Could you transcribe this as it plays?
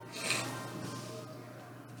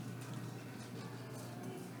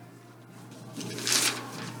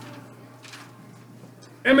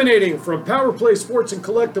Emanating from Power Play Sports and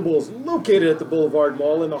Collectibles, located at the Boulevard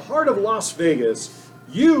Mall in the heart of Las Vegas,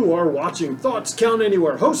 you are watching Thoughts Count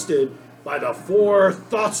Anywhere, hosted by the four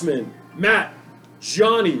Thoughtsmen, Matt,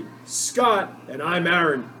 Johnny, Scott, and I'm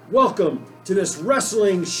Aaron. Welcome to this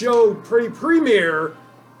wrestling show premiere.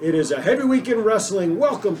 It is a heavy week in wrestling.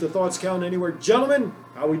 Welcome to Thoughts Count Anywhere. Gentlemen,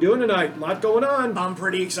 how we doing tonight? A lot going on. I'm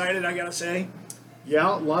pretty excited, I gotta say. Yeah,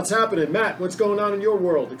 lots happening. Matt, what's going on in your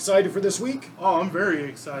world? Excited for this week? Oh, I'm very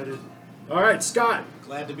excited. All right, Scott.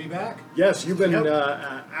 Glad to be back. Yes, you've been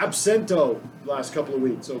absento last couple of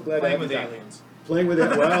weeks, so glad to Playing have with you back. aliens. Playing with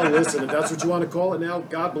it. Well, listen, if that's what you want to call it now,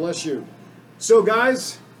 God bless you. So,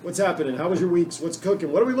 guys, what's happening? How was your weeks? What's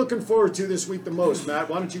cooking? What are we looking forward to this week the most? Matt,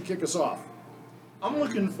 why don't you kick us off? I'm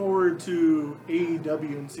looking forward to AEW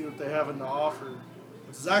and see what they have in the offer.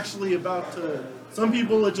 It's actually about to. Some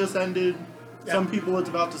people it just ended. Some people it's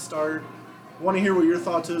about to start. Want to hear what your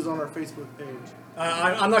thoughts is on our Facebook page.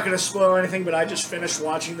 I'm not going to spoil anything, but I just finished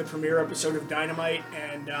watching the premiere episode of Dynamite,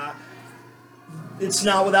 and it's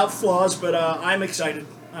not without flaws, but I'm excited.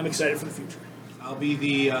 I'm excited for the future. I'll be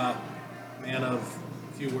the man of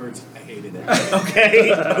few words. I hated it.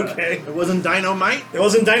 Okay. It wasn't Dynamite. It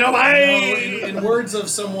wasn't Dynamite! No, in words of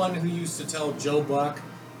someone who used to tell Joe Buck,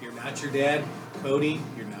 "You're not your dad, Cody.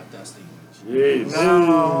 You're not Dusty." Jeez.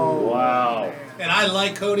 No. Wow. And I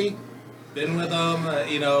like Cody. Been with him,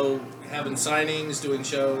 having signings, doing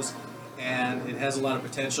shows, and it has a lot of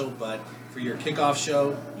potential. But for your kickoff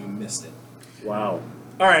show, you missed it. Wow.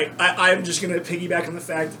 All right, I'm just going to piggyback on the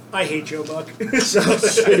fact I hate Joe Buck. So,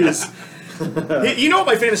 Jeez. you know what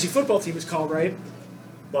my fantasy football team is called, right?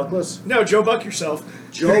 Buckless? No, Joe Buck yourself.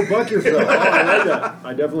 Joe Buckerfield. Oh, I like that.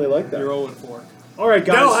 I definitely like that. You're 0-4. All right,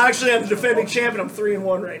 guys. No, actually, I'm the defending champion. I'm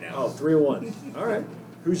 3-1 right now. Oh, 3-1. All right.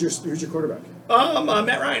 Who's your quarterback?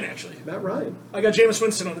 Matt Ryan, actually. Matt Ryan. I got Jameis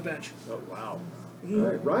Winston on the bench. Oh, wow. All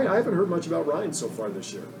right, Ryan. I haven't heard much about Ryan so far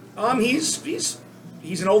this year.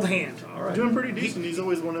 He's an old hand. All right. Doing pretty decent. He's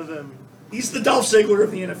always one of them. He's the Dolph Ziggler of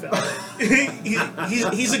the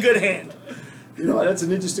NFL. he's a good hand. You know, that's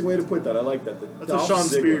an interesting way to put that. I like that. That's a Sean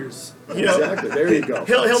Spears. You know, Exactly. There you go.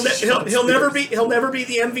 He'll never be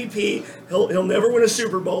the MVP. He'll never win a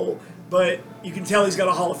Super Bowl, but you can tell he's got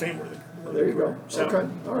a Hall of Fame worthy. There you go. So- Okay.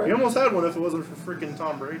 All right. He almost had one if it wasn't for freaking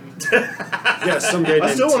Tom Brady. Yes, someday.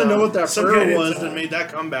 I still want to know what that Some guy prayer named was Tom. that made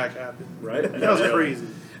that comeback happen. Right. That was crazy.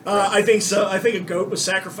 I think so. I think a goat was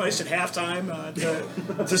sacrificed at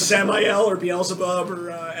halftime to Samael or Beelzebub or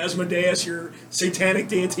Asmodeus, your satanic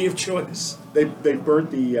deity of choice. They burnt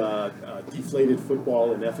the deflated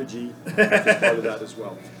football in effigy. That's part of that as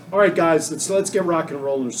well. All right, guys. Let's get rock and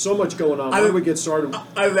rolling. There's so much going on. Why don't we get started?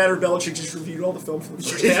 Either that or Belichick just reviewed all the film from the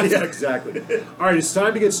first half. Yeah, exactly. All right, it's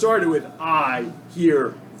time to get started with I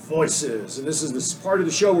Hear Voices. And this is this part of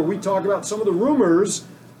the show where we talk about some of the rumors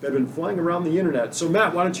that have been flying around the internet. So,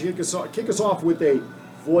 Matt, why don't you kick us off with a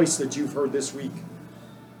voice that you've heard this week?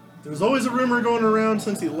 There's always a rumor going around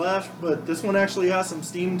since he left, but this one actually has some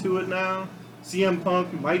steam to it now. CM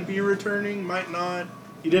Punk might be returning, might not.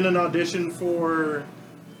 He did an audition for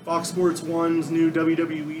Fox Sports 1's new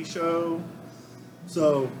WWE show.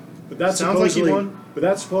 So, But that sounds like he supposedly, won. but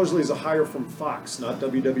that supposedly is a hire from Fox, not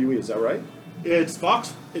WWE. Is that right? It's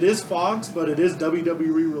Fox. It is Fox, but it is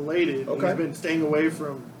WWE related. Okay. He's been staying away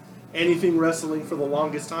from anything wrestling for the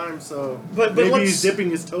longest time, so But maybe let's- he's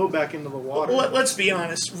dipping his toe back into the water. Let's be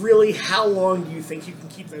honest. Really, how long do you think you can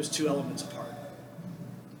keep those two elements apart?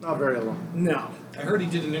 Not very long. No. I heard he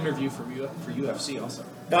did an interview for UFC also.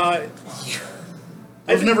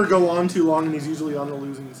 Those never go on too long, and he's usually on the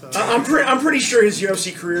losing side. I'm pretty sure his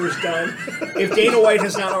UFC career is done. If Dana White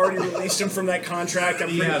has not already released him from that contract,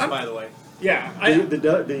 He has, by the way. Yeah,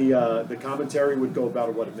 The commentary would go about,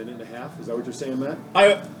 a minute and a half? Is that what you're saying, Matt?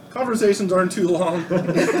 Conversations aren't too long.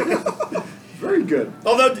 Very good.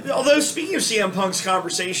 Although speaking of CM Punk's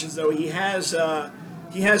conversations, though, he has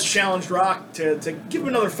challenged Rock to give him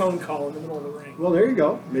another phone call in the middle of the ring. Well, there you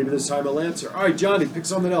go. Maybe this time he'll answer. All right, Johnny, pick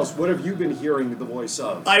something else. What have you been hearing the voice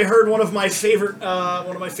of? I heard one of my favorite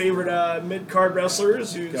mid card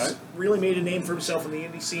wrestlers, who's Okay. really made a name for himself in the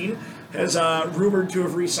indie scene, has rumored to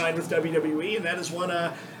have re-signed with WWE, and that is one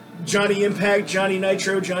Johnny Impact, Johnny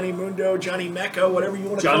Nitro, Johnny Mundo, Johnny Mecha, whatever you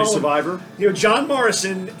want to call him. Johnny Survivor? John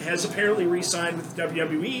Morrison has apparently re-signed with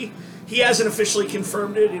WWE. He hasn't officially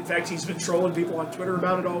confirmed it. In fact, he's been trolling people on Twitter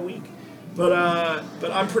about it all week. But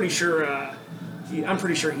I'm pretty sure. I'm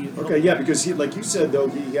pretty sure he. Okay, yeah, because he, like you said, though,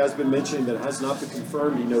 he has been mentioning that it has not been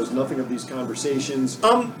confirmed. He knows nothing of these conversations.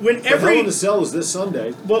 When But Hell every in a Cell is this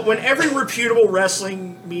Sunday. But when every reputable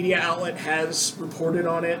wrestling media outlet has reported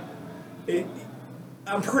on it,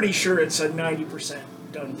 I'm pretty sure it's a 90%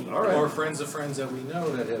 done deal. All right. Or friends of friends that we know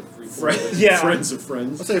that have reported. Friends, Yeah. friends of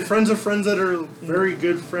friends. I'll say friends of friends that are very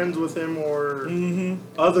good friends with him, or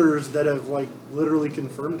others that have like literally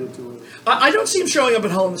confirmed it to him. I don't see him showing up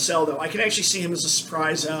at Hell in a Cell, though. I can actually see him as a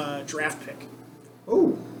surprise draft pick.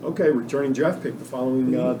 Oh, okay. Returning draft pick the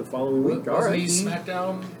following week. All Wasn't right. he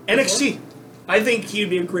SmackDown? NXT. I think he'd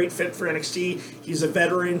be a great fit for NXT. He's a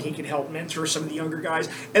veteran. He can help mentor some of the younger guys.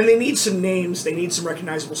 And they need some names. They need some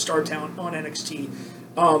recognizable star talent on NXT.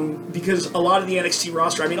 Because a lot of the NXT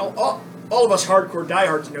roster, I mean, all of us hardcore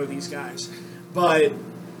diehards know these guys. But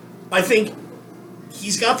I think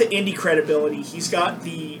he's got the indie credibility. He's got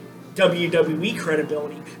the WWE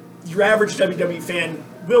credibility. Your average WWE fan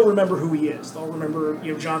will remember who he is. They'll remember,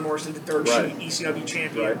 John Morrison, the third Right. sheet, ECW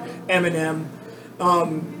champion, Right. Eminem.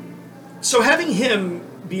 So having him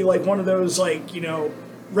be like one of those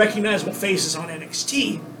recognizable faces on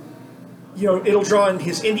NXT, it'll draw in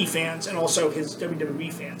his indie fans and also his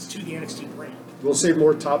WWE fans to the NXT brand. We'll save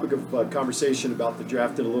more topic of conversation about the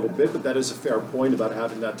draft in a little bit, but that is a fair point about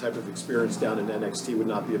having that type of experience down in NXT would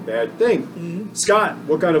not be a bad thing. Mm-hmm. Scott,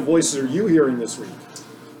 what kind of voices are you hearing this week?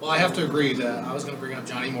 Well, I have to agree that I was going to bring up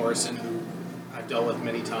Johnny Morrison, who I've dealt with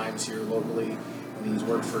many times here locally. When he's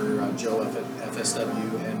worked for Joe at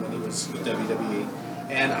FSW and when he was with WWE.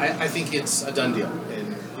 And I think it's a done deal.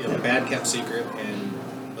 And, bad kept secret. And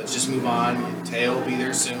let's just move on. Teo will be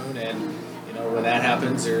there soon. And, when that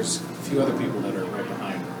happens, there's a few other people that are right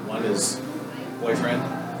behind. One is boyfriend,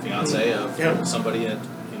 fiance of somebody at,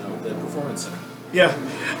 the Performance Center. Yeah.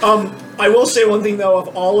 I will say one thing, though,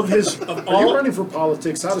 of all of his... Are you running for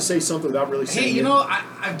politics? How to say something without really saying Hey, it?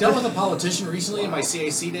 I've dealt with a politician recently in my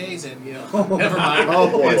CAC days, and, never mind.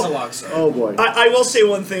 Oh, boy. It's a long story. Oh, boy. I will say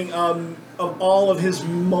one thing. Of all of his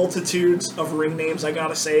multitudes of ring names, I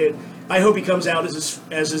gotta say it. I hope he comes out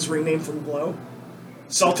as his ring name from Glow.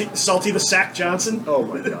 Salty the Sack Johnson. Oh,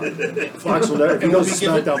 my God. Fox will never... If he And goes to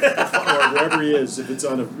we'll be SmackDown or wherever he is, if it's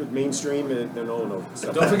on a mainstream, then no.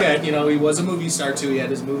 Don't forget, he was a movie star, too. He had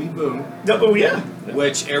his movie Boom. Oh, yeah.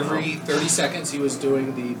 Which every 30 seconds he was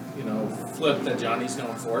doing the, flip that Johnny's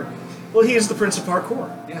known for. Well, he is the Prince of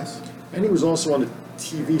Parkour. Yes. And he was also on a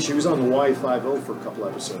TV show. He was on Hawaii 5-0 for a couple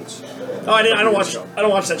episodes. Oh, I don't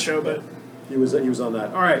watch that show, but He was on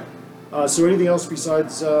that. All right. So anything else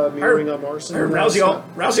besides mirroring on Morrison? I heard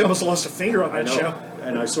Rousey almost lost a finger on I that know. show.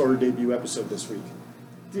 And I saw her debut episode this week.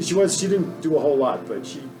 She didn't do a whole lot, but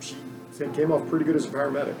she came off pretty good as a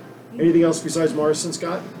paramedic. Anything else besides Morrison,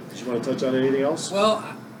 Scott? Did you want to touch on anything else? Well,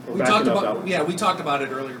 Or we backing talked up about that one? we talked about it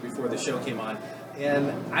earlier before the show came on,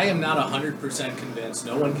 and I am not 100% convinced.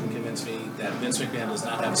 No one can convince me that Vince McMahon does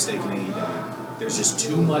not have a stake in AEW. There's just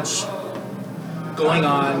too much going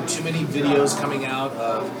on, too many videos coming out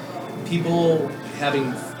of people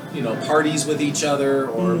having parties with each other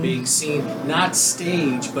or being seen, not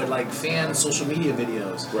stage, but like fan social media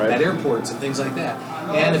videos Right. at airports and things like that.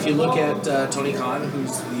 And if you look at Tony Khan,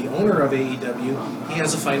 who's the owner of AEW, he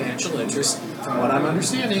has a financial interest, from what I'm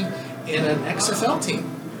understanding, in an XFL team.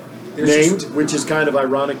 There's Named, just- which is kind of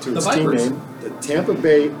ironic to The its team Vipers. name, the Tampa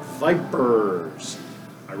Bay Vipers.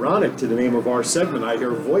 Ironic to the name of our segment. I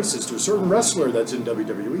hear voices to a certain wrestler that's in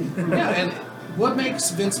WWE. yeah, and what makes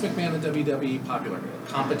Vince McMahon and WWE popular?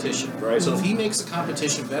 Competition. Right. So if he makes the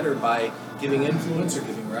competition better by giving influence or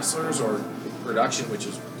giving wrestlers or production, which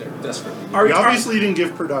is desperately needed. He obviously didn't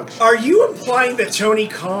give production. Are you implying that Tony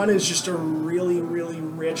Khan is just a really, really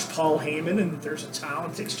rich Paul Heyman and that there's a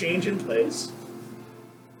talent exchange in place?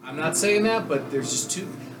 I'm not saying that, but there's just too.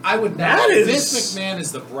 I would That not. is- Vince McMahon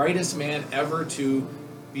is the brightest man ever to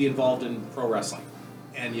be involved in pro wrestling,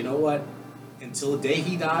 and you know what? Until the day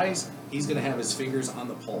he dies, he's going to have his fingers on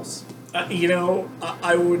the pulse.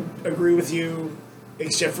 I would agree with you,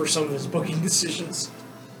 except for some of his booking decisions.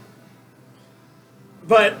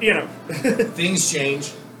 But, Things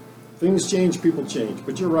change. Things change, people change.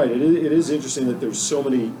 But you're right. It is interesting that there's so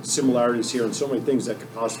many similarities here and so many things that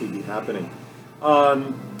could possibly be happening.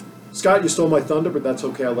 Scott, you stole my thunder, but that's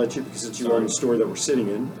okay. I'll let you because it's your own story that we're sitting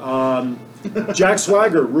in. Jack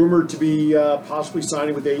Swagger, rumored to be possibly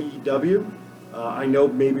signing with AEW. I know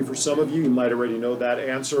maybe for some of you, you might already know that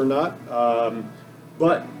answer or not.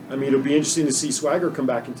 But, I mean, it'll be interesting to see Swagger come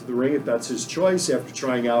back into the ring if that's his choice after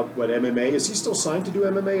trying out, MMA. Is he still signed to do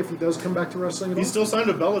MMA if he does come back to wrestling at all? He's still signed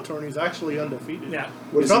to Bellator, and he's actually undefeated. yeah.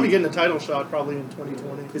 What He's is probably he? getting a title shot probably in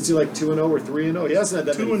 2020. Is he like 2-0 or 3-0? He hasn't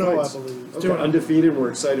had that many 2-0, fights. I believe. Okay, undefeated. We're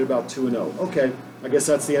excited about 2-0. Okay, I guess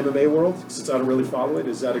that's the MMA world since I don't really follow it.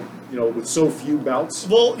 Is that with so few bouts?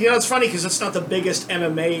 Well, it's funny because it's not the biggest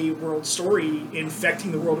MMA world story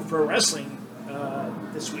infecting the world of pro wrestling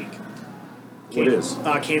this week. What is?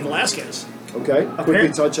 Cain Velasquez Okay,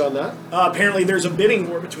 quickly touch on that. Apparently, there's a bidding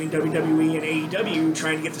war between WWE and AEW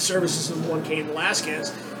trying to get the services of one Cain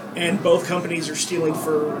Velasquez, and both companies are stealing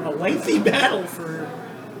for a lengthy battle for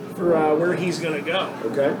where he's going to go.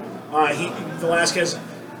 Okay. Velasquez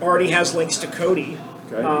already has links to Cody.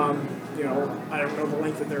 Okay. I don't know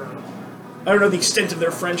I don't know the extent of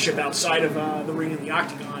their friendship outside of the ring and the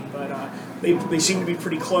octagon, but they seem to be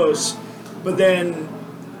pretty close. But then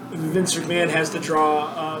Vince McMahon has the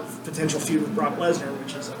draw of potential feud with Brock Lesnar,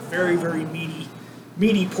 which is a very, very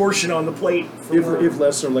meaty portion on the plate. If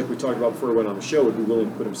Lesnar, like we talked about before he went on the show, would be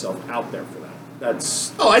willing to put himself out there for that.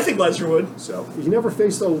 I think Lesnar would. So he never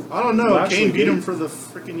faced the. I don't know. Kane beat him for the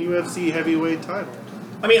freaking UFC heavyweight title.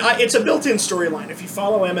 I mean, it's a built-in storyline. If you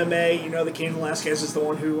follow MMA, you know that Cain Velasquez is the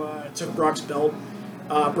one who took Brock's belt.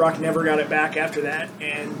 Brock never got it back after that,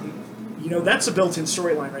 and that's a built-in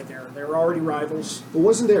storyline right there. They were already rivals. But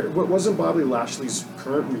wasn't Bobby Lashley's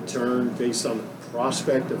current return based on the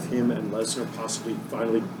prospect of him and Lesnar possibly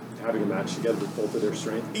finally having a match together with both of their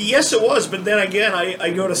strength? Yes, it was. But then again,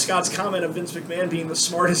 I go to Scott's comment of Vince McMahon being the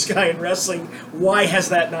smartest guy in wrestling. Why has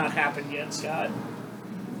that not happened yet, Scott?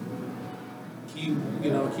 Key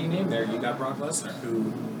name there. You got Brock Lesnar,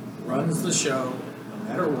 who runs the show no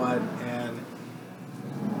matter what, and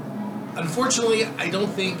unfortunately, I don't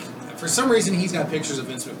think. For some reason, he's got pictures of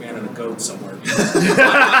Vince McMahon and a goat somewhere. Honestly,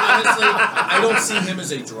 I don't see him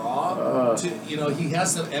as a draw. He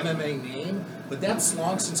has the MMA name, but that's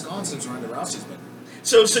long since gone since Ronda Rousey's been.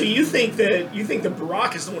 So you think that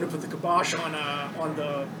Brock is the one who put the kibosh on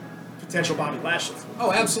the potential Bobby Lashley?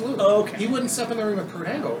 Oh, absolutely. Oh, okay. He wouldn't step in the ring with Kurt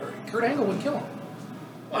Angle. Kurt Angle would kill him.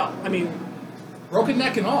 Well, I mean, broken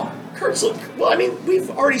neck and all. We've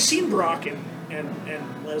already seen Brock and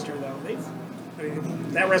Lesnar though.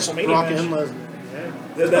 That WrestleMania Brock match. and Lesnar.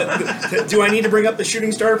 Yeah. Do I need to bring up the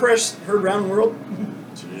shooting star press heard around the world?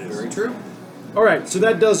 Very true. All right, so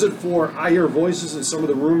that does it for I Hear Voices and some of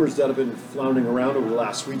the rumors that have been floundering around over the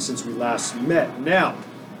last week since we last met. Now,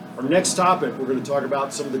 our next topic, we're going to talk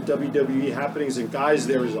about some of the WWE happenings. And guys,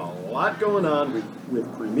 there is a lot going on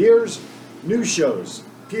with premieres, new shows,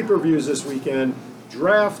 pay-per-views this weekend,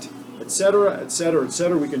 draft, etc., etc.,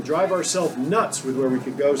 etc. We can drive ourselves nuts with where we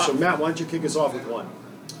could go. So, Matt, why don't you kick us off with one?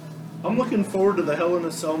 I'm looking forward to the Hell in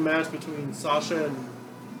a Cell match between Sasha and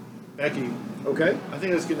Becky. Okay. I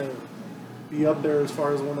think it's going to be up there as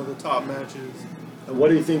far as one of the top matches. And what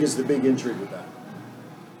do you think is the big intrigue with that?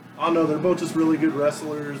 I don't know. They're both just really good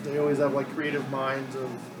wrestlers. They always have creative minds of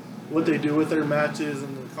what they do with their matches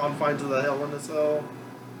and the confines of the Hell in a Cell.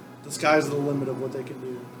 The sky's the limit of what they can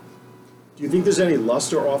do. Do you think there's any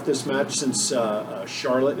luster off this match since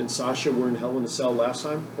Charlotte and Sasha were in Hell in a Cell last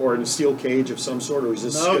time? Or in a steel cage of some sort? Or is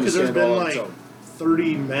this No, because there's stand all on been its own?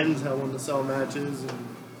 30 men's Hell in a Cell matches,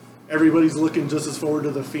 and everybody's looking just as forward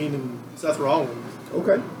to The Fiend and Seth Rollins.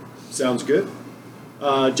 Okay. Sounds good.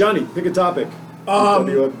 Johnny, pick a topic.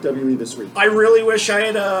 WWE this week. I really wish I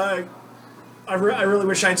had. I really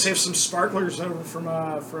wish I'd saved some sparklers over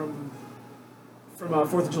from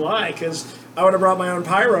 4th of July, because I would have brought my own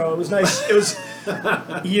pyro. It was nice. It was,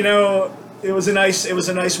 it was a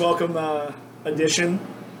nice welcome addition.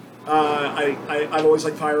 I've always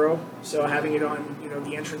liked pyro, so having it on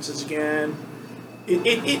the entrances again,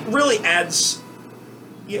 it really adds,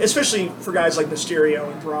 especially for guys like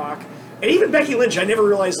Mysterio and Brock and even Becky Lynch. I never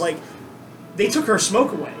realized they took her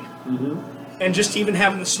smoke away. Mm-hmm. And just even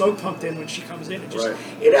having the smoke pumped in when she comes in,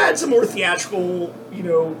 it adds a more theatrical,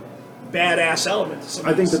 badass element to some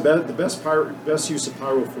I think of the best use of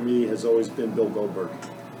pyro for me has always been Bill Goldberg.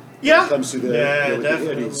 Yeah. When it comes to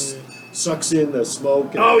definitely. he sucks in the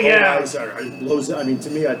smoke. And blows. I mean,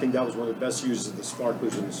 to me, I think that was one of the best uses of the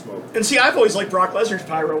sparklers and the smoke. And see, I've always liked Brock Lesnar's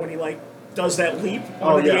pyro when he does that leap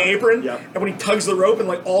on the apron, and when he tugs the rope and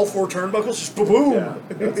all four turnbuckles just boom. Yeah,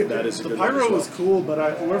 that is a The good pyro one as was cool,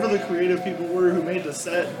 but whoever the creative people were who made the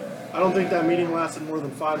set, I don't think that meeting lasted more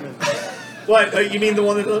than 5 minutes. What, you mean the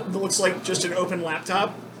one that looks like just an open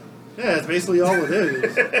laptop? Yeah, it's basically all it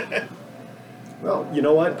is. Well, you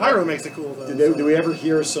know what? Pyro makes it cool, though. Did we ever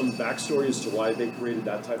hear some backstory as to why they created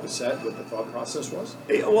that type of set, what the thought process was?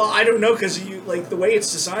 Well, I don't know, because the way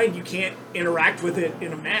it's designed, you can't interact with it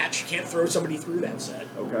in a match. You can't throw somebody through that set.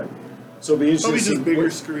 Okay. So it'll be interesting Probably to see just bigger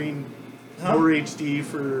screen, more HD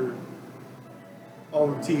for all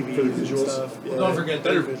the TV For the and visuals. stuff. Well, don't forget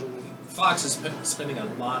better that visuals. Fox is spending a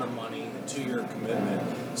lot of money, a 2-year commitment.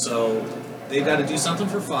 So they've got to do something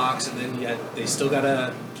for Fox, and then yet they still got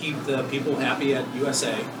to keep the people happy at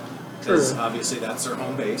USA. because obviously that's their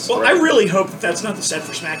home base. Well, I really hope that that's not the set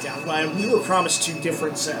for SmackDown. We were promised 2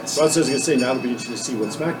 different sets. Well, I was going to say, now it'll be interesting to see what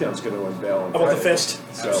SmackDown's going to unveil on How about the Friday. fist?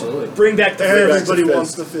 So, Absolutely. Bring back the Everybody fist.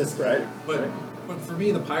 wants the fist, right? But, right. but for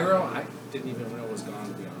me, the pyro, I didn't even know was gone,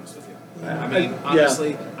 to be honest with you. I- I mean, yeah.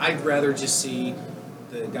 honestly, I'd rather just see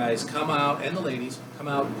the guys come out, and the ladies, come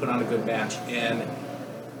out and put on a good match. And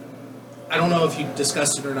I don't know if you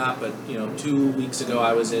discussed it or not, but, 2 weeks ago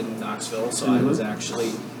I was in Knoxville, so I was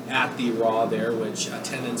actually at the Raw there, which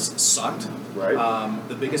attendance sucked. Right.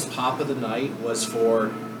 The biggest pop of the night was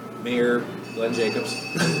for Mayor Glenn Jacobs.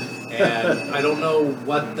 And I don't know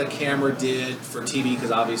what the camera did for TV,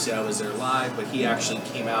 because obviously I was there live, but he actually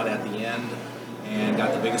came out at the end and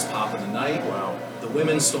got the biggest pop of the night. Wow. The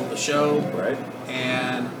women stole the show. Right.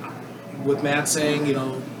 And with Matt saying,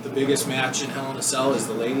 the biggest match in Hell in a Cell is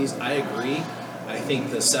the ladies, I agree. I think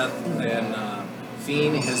the Seth and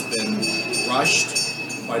Fiend has been rushed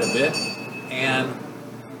quite a bit, and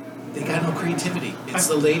they got no creativity. It's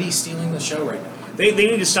the ladies stealing the show right now. They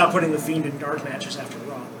need to stop putting the Fiend in dark matches after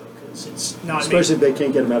Raw, because it's not. Especially if they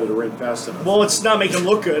can't get him out of the ring fast enough. Well, it's not making him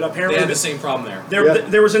look good. They Apparently, had the same problem there.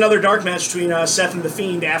 There was another dark match between Seth and the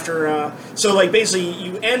Fiend after. So basically,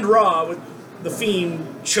 you end Raw with the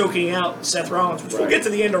Fiend choking out Seth Rollins, which we'll Right. get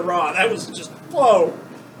to the end of Raw. That was just whoa.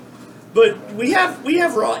 But we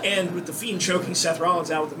have Raw end with the Fiend choking Seth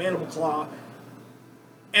Rollins out with the mandible claw,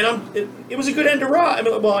 and it was a good end to Raw. I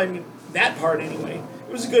mean, that part anyway.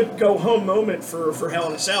 It was a good go home moment for Hell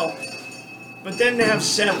in a Cell. But then to have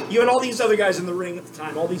Seth, you had all these other guys in the ring at the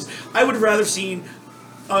time. I would have rather seen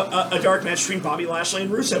a dark match between Bobby Lashley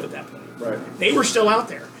and Rusev at that point. Right. They were still out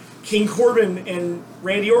there. King Corbin and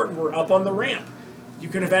Randy Orton were up on the ramp. You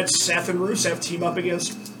could have had Seth and Rusev team up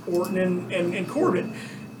against Orton and Corbin.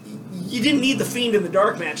 You didn't need the Fiend in the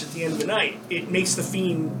dark match at the end of the night. It makes the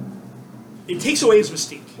Fiend. It takes away his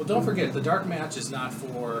mystique. Well, don't forget, the dark match is not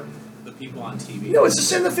for the people on TV. No, it's to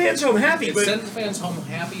send the fans home happy. It But sends the fans home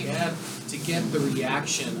happy, and to get the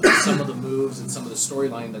reaction of some of the moves and some of the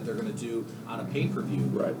storyline that they're going to do on a pay-per-view.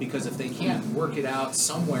 Right. Because if they can't work it out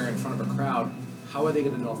somewhere in front of a crowd, how are they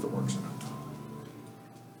going to know if it works or not?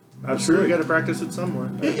 Absolutely, got to practice it somewhere.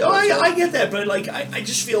 I get that, but I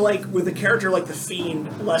just feel like with a character like the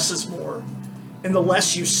Fiend, less is more, and the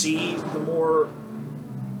less you see, the more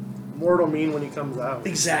More it'll mean when he comes out.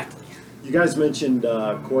 exactly. You guys mentioned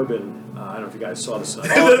Corbin. I don't know if you guys saw this.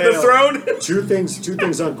 The throne. Two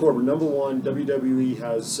things on Corbin. Number one, WWE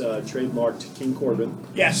has trademarked King Corbin.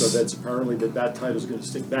 Yes. So that's apparently that title is going to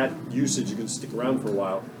stick. That usage is going to stick around for a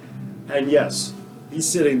while. And yes, he's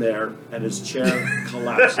sitting there, and his chair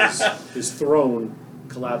collapses. His throne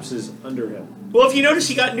collapses under him. Well, if you notice,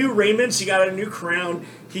 he got new raiments. He got a new crown.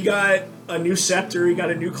 He got a new scepter. He got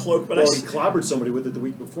a new cloak. But Well, he clobbered somebody with it the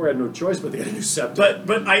week before. Had no choice, but they got a new scepter.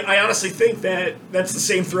 But I honestly think that's the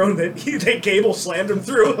same throne that that Gable slammed him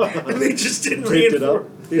through, and they just didn't Taped it reinforce.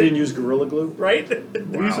 up. They didn't use Gorilla Glue. Right?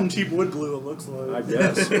 Use some cheap wood glue, it looks like. I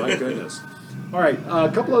guess. My goodness. All right. A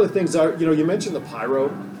couple other things. You mentioned the pyro.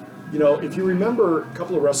 If you remember a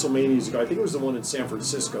couple of WrestleManias ago, I think it was the one in San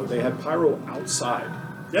Francisco, they had pyro outside.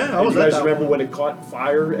 Yeah, I And was you at guys that remember one. when it caught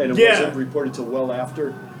fire and it Yeah. wasn't reported till well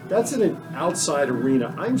after? That's in an outside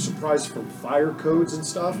arena. I'm surprised from fire codes and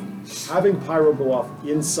stuff, having pyro go off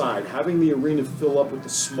inside, having the arena fill up with the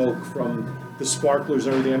smoke from the sparklers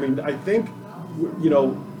and everything. I mean, I think,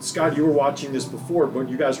 Scott, you were watching this before, but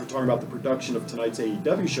you guys were talking about the production of tonight's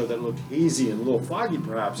AEW show that looked hazy and a little foggy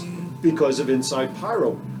perhaps because of inside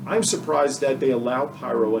pyro. I'm surprised that they allow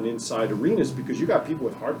pyro in inside arenas because you got people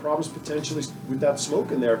with heart problems potentially with that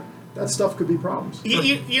smoke in there. That stuff could be problems.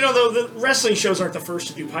 Though, the wrestling shows aren't the first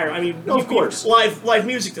to do pyro. I mean, No, of course. live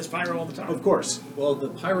music does pyro all the time. Of course. Well, the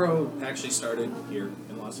pyro actually started here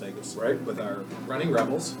in Las Vegas, Right. with our Running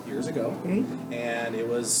Rebels years ago, and it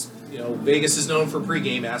was, Vegas is known for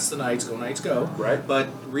pregame, ask the Knights, go Knights, go. Right. But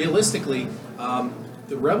realistically,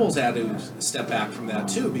 the Rebels had to step back from that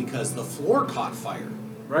too because the floor caught fire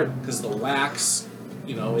Right. because the wax,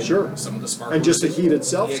 and Sure. some of the sparklers. And just the heat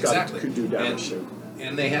itself, Exactly. could do damage too.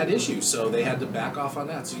 And they had issues, so they had to back off on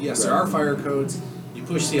that. So yes, there are fire codes. You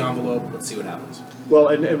push the envelope. Let's see what happens. Well,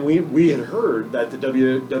 and we had heard that the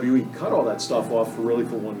WWE cut all that stuff off for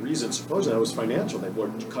one reason. Supposedly that was financial. They were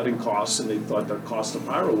cutting costs, and they thought the cost of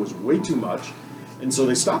pyro was way too much, and so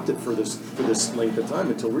they stopped it for this length of time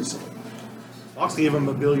until recently. Fox gave him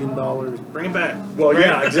 $1 billion. Bring it back. Well,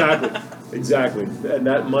 yeah, exactly, and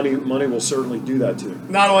that money will certainly do that too.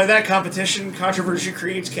 Not only that, competition, controversy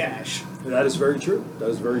creates cash. That is very true. That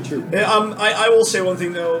is very true. I will say one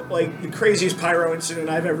thing though, like the craziest pyro incident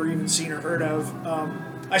I've ever even seen or heard of.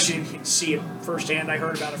 I actually didn't see it firsthand. I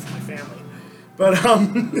heard about it from my family, but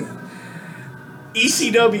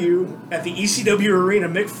ECW, at the ECW arena,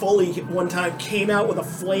 Mick Foley one time came out with a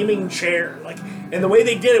flaming chair. And the way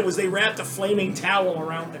they did it was they wrapped a flaming towel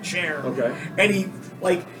around the chair. Okay. And he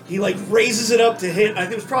raises it up to hit, I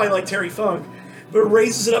think it was probably like Terry Funk, but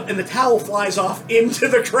raises it up and the towel flies off into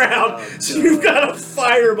the crowd. So you've got a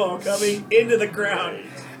fireball coming into the crowd.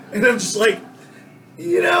 And I'm just like,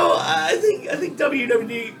 I think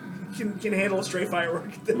WWE can handle a straight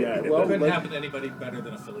firework. Yeah, well, Couldn't happen to anybody better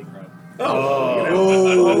than a Philly crowd.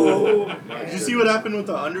 Did you see what happened with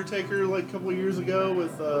the Undertaker like a couple of years ago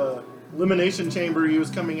with Elimination Chamber? He was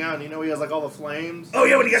coming out, and he has like all the flames. Oh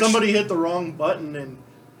yeah, when he got somebody hit the wrong button and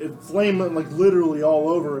it flamed like literally all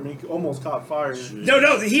over him. He almost caught fire.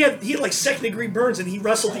 No, he had like second-degree burns, and he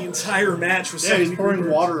wrestled the entire match with Yeah, he's second-degree pouring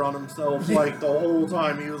burns. water on himself like the whole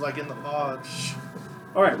time he was like in the pod.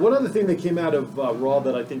 All right, one other thing that came out of Raw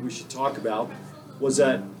that I think we should talk about was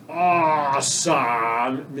that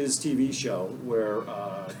awesome Miz TV show where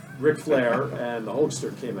Ric Flair and the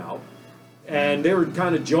Hulkster came out. And they were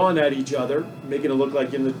kind of jawing at each other, making it look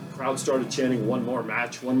like the crowd started chanting, one more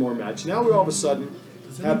match, one more match. Now we all of a sudden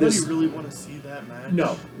Does have anybody this... really want to see that match?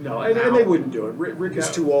 No, and they wouldn't do it. Rick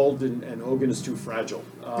is too old and Hogan is too fragile.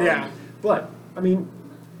 Yeah. But, I mean,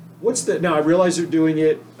 now I realize they're doing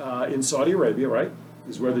it in Saudi Arabia, right?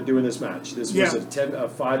 Is where they're doing this match. This was a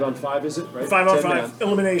 5-on-5, is it? Right? 5-on-5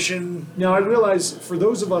 elimination. Now I realize for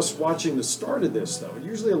those of us watching the start of this, though,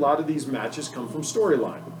 usually a lot of these matches come from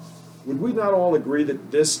storyline. Would we not all agree that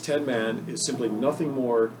this 10-man is simply nothing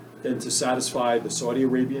more than to satisfy the Saudi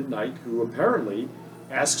Arabian knight, who apparently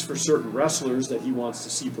asks for certain wrestlers that he wants to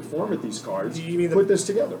see perform at these cards, You mean put this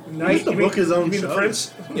together? Knight, used to book his own you mean the show.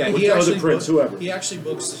 Prince? Yeah, Or he the actually Prince, whoever. He actually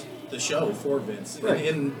books the show for Vince Right.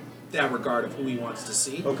 in that regard of who he wants to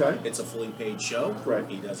see. Okay. It's a fully paid show. Right.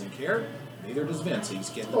 He doesn't care. Neither does Vince. He's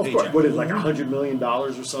getting the Well, of course. paycheck. What is it, like $100 million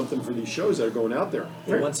or something for these shows that are going out there?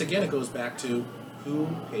 But once again, it goes back to who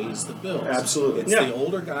pays the bills. Absolutely. It's Yeah. the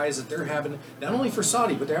older guys that they're having, not only for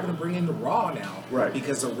Saudi, but they're having to bring into Raw now. Right.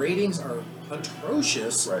 Because the ratings are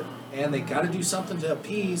atrocious. Right. And they got to do something to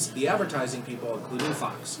appease the advertising people, including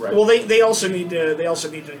Fox. Right. Well, they also need to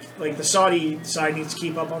like the Saudi side needs to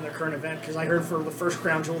keep up on their current event because I heard for the first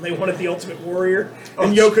Crown Jewel they wanted the Ultimate Warrior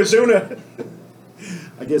and Yokozuna,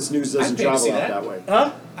 I guess news doesn't I'd pay to travel see out that. that way.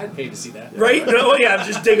 huh? I'd pay to see that. Right? No, yeah,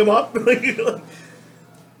 just dig them up.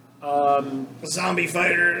 Zombie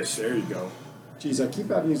fighters. There you go. Geez, I keep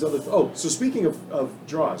having these other... so speaking of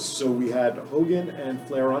draws, so we had Hogan and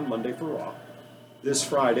Flair on Monday for Raw. This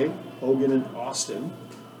Friday, Hogan and Austin.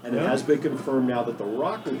 And it has been confirmed now that The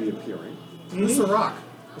Rock will be appearing. Who's The Rock?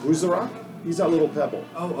 Who's The Rock? He's that little pebble.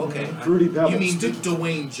 Oh, okay. Fruity Pebbles. You mean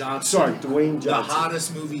Dwayne Johnson? Sorry, Dwayne The Johnson.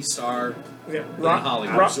 hottest movie star. Yeah,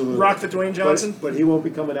 Hollywood. Absolutely. Rock the Dwayne Johnson. But he won't be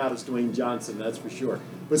coming out as Dwayne Johnson, that's for sure.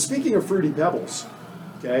 But speaking of Fruity Pebbles,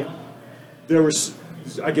 okay, there was...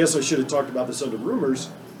 I guess I should have talked about this under rumors.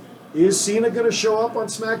 Is Cena going to show up on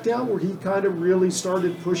SmackDown, where he kind of really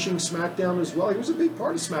started pushing SmackDown as well? He was a big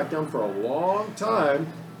part of SmackDown for a long time.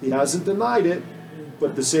 He hasn't denied it,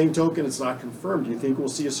 but the same token, it's not confirmed. Do you think we'll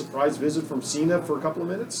see a surprise visit from Cena for a couple of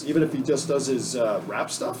minutes, even if he just does his rap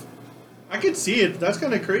stuff? I could see it. That's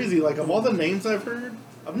kind of crazy. Like, of all the names I've heard,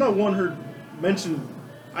 I've not heard mentioned.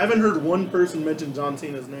 I haven't heard one person mention John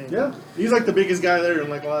Cena's name. Yeah. He's like the biggest guy there in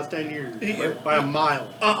like the last 10 years. By a mile.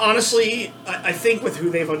 Honestly, I think with who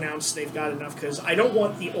they've announced, they've got enough because I don't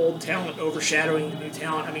want the old talent overshadowing the new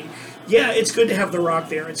talent. I mean, yeah, it's good to have The Rock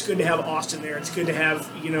there. It's good to have Austin there. It's good to have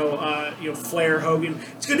Flair, Hogan.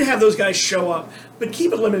 It's good to have those guys show up, but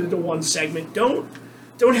keep it limited to one segment. Don't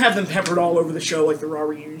have them peppered all over the show like the Raw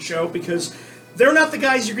reunion show because they're not the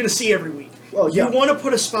guys you're going to see every week. Well, yeah. You want to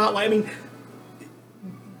put a spotlight. I mean.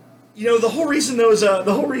 The whole reason those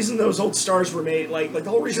old stars were made, like the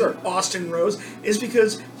whole reason Austin rose, is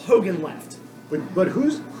because Hogan left. But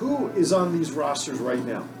who is on these rosters right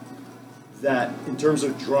now that, in terms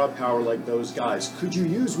of draw power like those guys, could you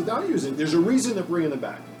use without using? There's a reason they're bringing them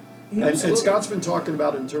back. And Scott's been talking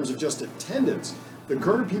about it in terms of just attendance. The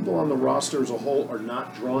current people on the roster as a whole are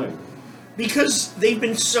not drawing. Because they've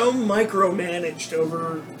been so micromanaged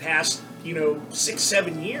over the past,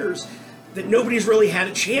 6-7 years that nobody's really had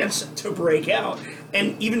a chance to break out.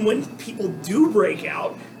 And even when people do break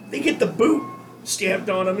out, they get the boot stamped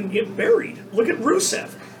on them and get buried. Look at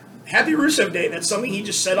Rusev. Happy Rusev Day. That's something he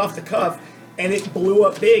just said off the cuff, and it blew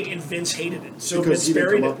up big, and Vince hated it. So Because Vince he didn't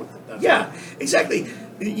buried come it. up with it, that's Yeah, exactly.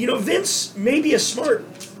 Vince may be a smart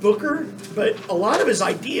booker, but a lot of his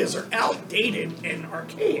ideas are outdated and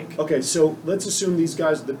archaic. Okay, so let's assume these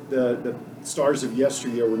guys, the stars of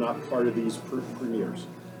yesteryear, were not part of these premieres.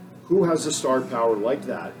 Who has a star power like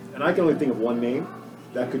that? And I can only think of one name,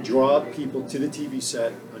 that could draw people to the TV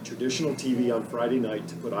set on traditional TV on Friday night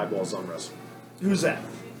to put eyeballs on wrestling? Who's that?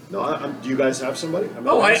 No, do you guys have somebody?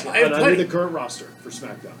 I have and plenty. the current roster for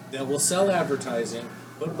SmackDown. That will sell advertising,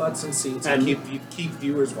 put butts in seats, and keep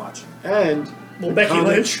viewers watching. And Well, Becky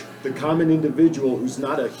Lynch. the common individual who's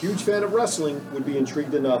not a huge fan of wrestling would be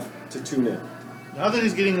intrigued enough to tune in. Now that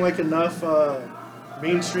he's getting like enough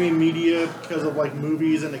mainstream media because of like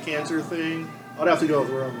movies and the cancer thing, I'd have to go with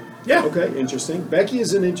Roman. Yeah. Okay, interesting. Becky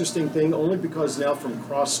is an interesting thing only because now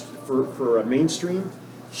for mainstream,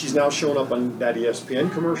 she's now showing up on that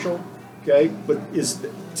ESPN commercial. Okay, but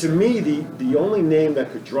to me the only name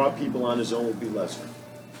that could draw people on his own would be Lesnar.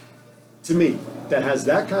 To me, that has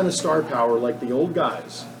that kind of star power like the old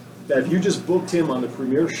guys. That if you just booked him on the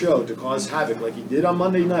premiere show to cause havoc like he did on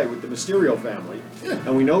Monday night with the Mysterio family,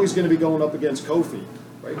 and we know he's going to be going up against Kofi,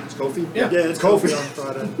 right? It's Kofi? Yeah, it's Kofi on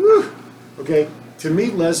Friday. Whew. Okay, to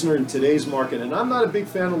me, Lesnar in today's market, and I'm not a big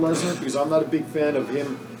fan of Lesnar because I'm not a big fan of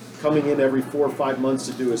him coming in every 4 or 5 months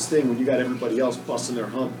to do his thing when you got everybody else busting their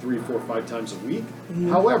hump 3, 4, 5 times a week.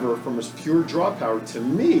 However, from his pure draw power, to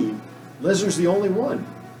me, Lesnar's the only one.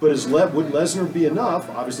 But would Lesnar be enough?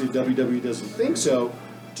 Obviously, WWE doesn't think so.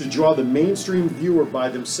 To draw the mainstream viewer by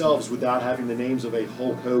themselves without having the names of a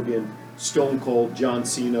Hulk Hogan, Stone Cold, John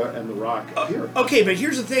Cena, and The Rock appear. Okay, but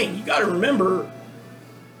here's the thing. You got to remember,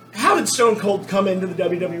 how did Stone Cold come into the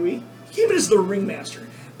WWE? He came in as the ringmaster.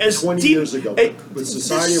 20 years ago. But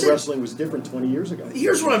Society of Wrestling was different 20 years ago.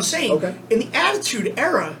 Here's what I'm saying. Okay. In the Attitude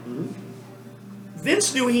Era,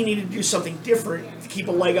 Vince knew he needed to do something different to keep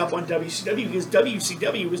a leg up on WCW because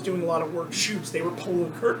WCW was doing a lot of work shoots. They were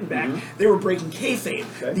pulling the curtain back. They were breaking kayfabe.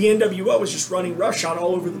 Okay. The NWO was just running roughshod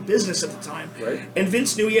all over the business at the time. Right. And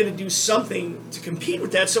Vince knew he had to do something to compete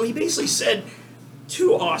with that, so he basically said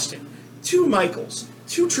to Austin, to Michaels,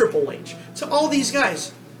 to Triple H, to all these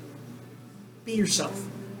guys, be yourself.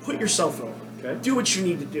 Put yourself over. Okay. Do what you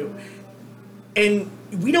need to do. And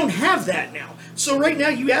we don't have that now. So right now,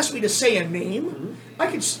 you asked me to say a name. I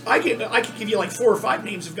could give you like 4 or 5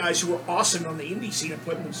 names of guys who were awesome on the indie scene and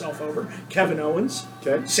putting themselves over. Kevin Owens,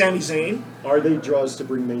 Okay. Sami Zayn. Are they draws to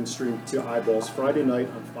bring mainstream to eyeballs Friday night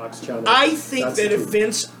on Fox Channel? I think That's that the if truth.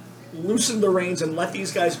 Vince loosened the reins and let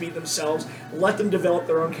these guys be themselves, let them develop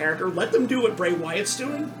their own character, let them do what Bray Wyatt's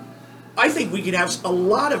doing, I think we could have a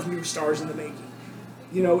lot of new stars in the making.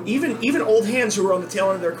 You know, even old hands who are on the tail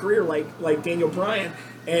end of their career, like Daniel Bryan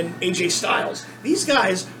and AJ Styles. These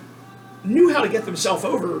guys knew how to get themselves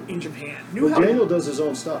over in Japan. Daniel does his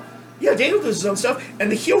own stuff. Yeah, Daniel does his own stuff,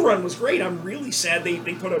 and the heel run was great. I'm really sad they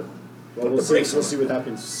put a. Well, we'll see what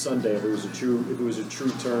happens Sunday if it was a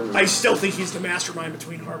true turn. I still think he's the mastermind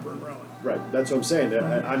between Harper and Rowan. Right, that's what I'm saying.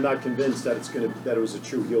 I'm not convinced that that it was a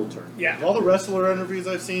true heel turn. Yeah. All the wrestler interviews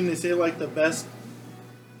I've seen, they say like the best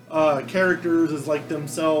characters is like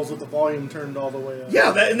themselves with the volume turned all the way up.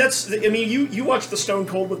 Yeah, I mean, you watch the Stone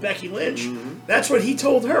Cold with Becky Lynch. That's what he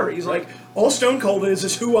told her. He's like, all Stone Cold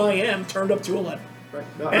is who I am turned up to 11. Right.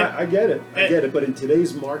 No, I get it. I get it. But in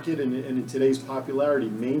today's market and in today's popularity,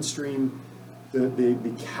 mainstream,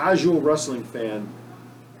 the casual wrestling fan,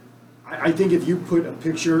 I think if you put a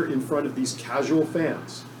picture in front of these casual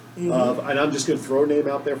fans of, and I'm just going to throw a name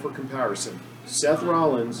out there for comparison, Seth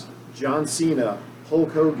Rollins, John Cena,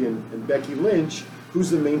 Hulk Hogan, and Becky Lynch, who's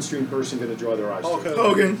the mainstream person going to draw their eyes Hulk to?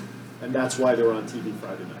 Hogan. And that's why they're on TV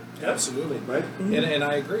Friday night. Absolutely. Right? And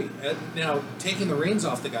I agree. Now, taking the reins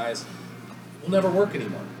off the guys will never work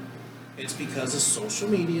anymore. It's because of social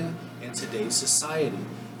media and today's society.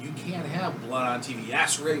 You can't have blood on TV.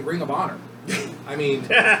 Yes, Ring of Honor. I mean,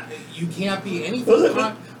 you can't be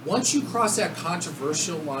anything. Once you cross that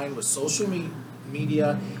controversial line with social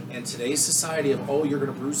media and today's society of, you're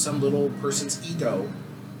going to bruise some little person's ego,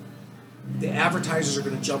 the advertisers are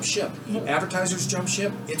going to jump ship. Advertisers jump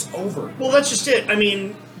ship, it's over. Well, that's just it. I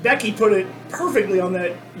mean, Becky put it perfectly on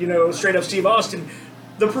that, straight up Steve Austin.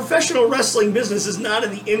 The professional wrestling business is not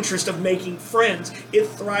in the interest of making friends. It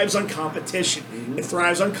thrives on competition. It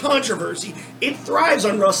thrives on controversy. It thrives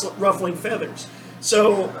on ruffling feathers.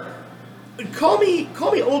 So, call me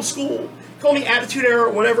old school, call me Attitude Era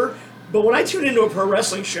or whatever, but when I tune into a pro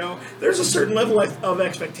wrestling show, there's a certain level of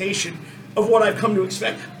expectation of what I've come to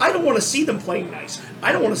expect. I don't want to see them playing nice.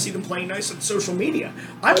 I don't want to see them playing nice on social media.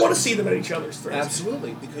 I want to see them at each other's throats.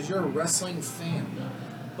 Absolutely, because you're a wrestling fan.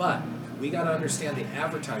 But we got to understand the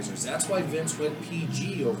advertisers. That's why Vince went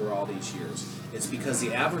PG over all these years. It's because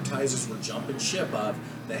the advertisers were jumping ship of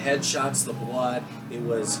the headshots, the blood. It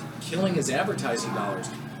was killing his advertising dollars.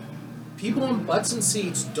 People in butts and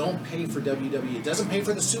seats don't pay for WWE. It doesn't pay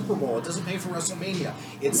for the Super Bowl. It doesn't pay for WrestleMania.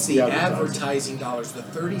 It's the advertising dollars, the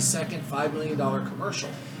 30-second, $5 million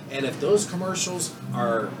commercial. And if those commercials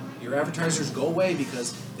are, your advertisers go away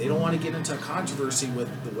because they don't want to get into a controversy with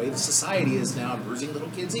the way the society is now, bruising little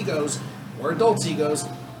kids' egos or adults' egos,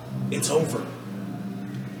 it's over.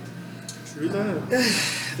 True that.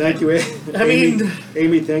 Thank you, I mean-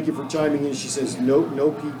 Amy, thank you for chiming in. She says no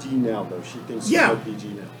PG now, though. She thinks Yeah. no PG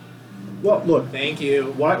now. Well, look, Thank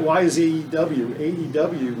you. why is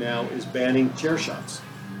AEW now is banning chair shots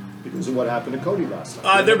because of what happened to Cody last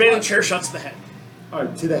time? They're banning chair shots to the head. All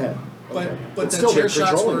right, to the head. Okay. But the still, chair they're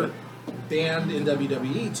shots controlling were it. banned in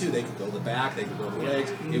WWE too. They could go the back, they could go the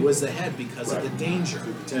legs. It was the head because of the danger.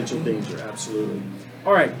 Potential danger, absolutely.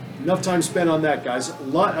 All right, enough time spent on that, guys. A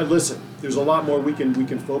lot. Listen, there's a lot more we can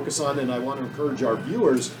focus on, and I want to encourage our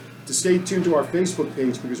viewers to stay tuned to our Facebook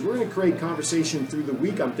page because we're going to create conversation through the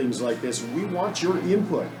week on things like this. We want your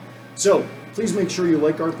input. So please make sure you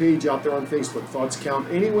like our page out there on Facebook. Thoughts Count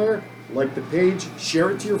Anywhere. Like the page,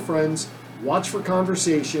 share it to your friends. Watch for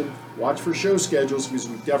conversation. Watch for show schedules because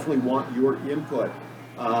we definitely want your input.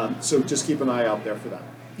 So just keep an eye out there for that.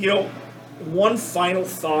 You know, one final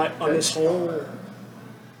thought on this whole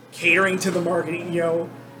catering to the marketing,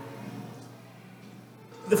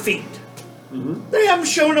 the Fiend. They haven't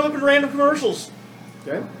shown up in random commercials.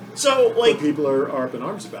 Okay. So, like, But people are up in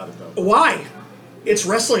arms about it, though. why? It's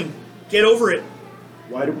wrestling. Get over it.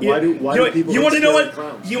 Why do people? You want to know scary what?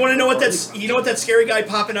 clowns? You want to know what that's? You know what that scary guy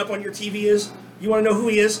popping up on your TV is? You want to know who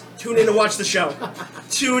he is? Tune in and watch the show.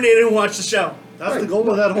 Tune in and watch the show. That's the goal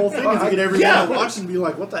of that whole thing, is to get everyone Yeah. to watch and be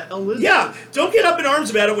like, what the hell is Yeah, don't get up in arms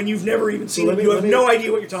about it when you've never even seen let it. me- You let have me- no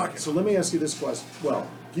idea what you're talking about. So let me ask you this question. Well,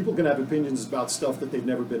 people can have opinions about stuff that they've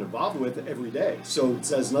never been involved with every day. So it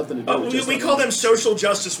has nothing to do with just We call them social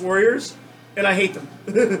justice warriors, and I hate them.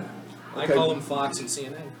 I Okay. call them Fox and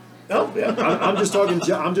CNN. Oh, yeah. I'm just talking.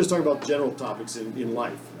 I'm just talking about general topics in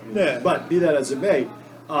life. I mean, Yeah. But be that as it may,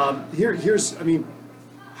 here's. I mean,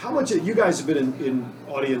 how much you guys have been in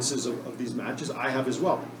audiences of these matches? I have as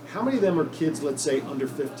well. How many of them are kids, let's say under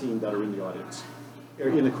 15, that are in the audience, or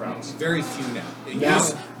in the crowds? Very few now. Now?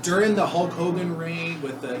 Yes, during the Hulk Hogan reign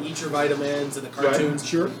with the Eat Your Vitamins and the cartoons,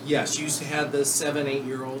 sure. yes, you used to have the 7,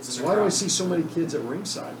 8-year-olds. So why do I see so many kids at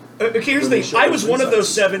ringside? Okay, here's When the they thing. show I up was one of ringside. those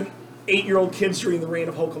 7, 8-year-old kids during the reign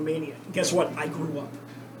of Hulkamania. And guess what? I grew up.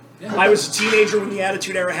 Yeah. I was a teenager when the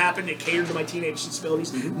Attitude Era happened. It catered to my teenage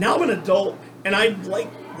sensibilities. Now I'm an adult, and I like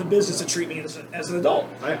the business to treat me as an adult.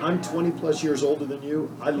 I'm 20 plus years older than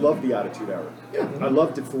you. I love the Attitude Era. Yeah. I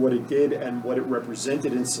loved it for what it did and what it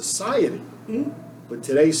represented in society. But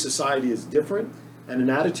today's society is different, and an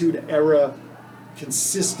Attitude Era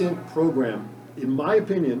consistent program, in my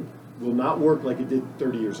opinion, will not work like it did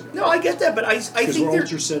 30 years ago. No, I get that, but I Because think we're there,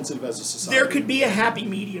 ultra sensitive as a society. there could be a happy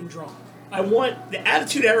medium drawn. I want the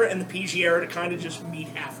Attitude Era and the PG Era to kind of just meet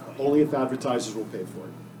halfway. Only if advertisers will pay for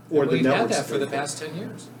it. Or And the we've had networks that for pay the it. past 10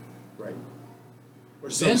 years. Right. Or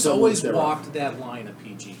some Vince semblance always thereof. walked that line of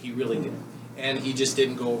PG. He really did. And he just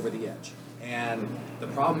didn't go over the edge. And the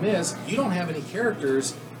problem is, you don't have any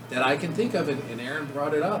characters that I can think of, and Aaron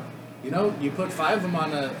brought it up. You know, you put 5 of them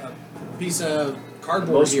on a piece of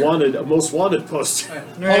cardboard Most here. wanted, a most wanted poster.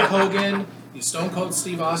 Hulk Hogan, Stone Cold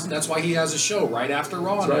Steve Austin. That's why he has a show right after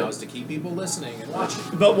Raw That's now, right. is to keep people listening and watching.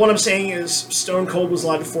 But what I'm saying is, Stone Cold was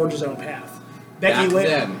allowed to forge his own path. Becky Back Lynch,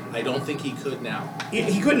 then, I don't think he could now.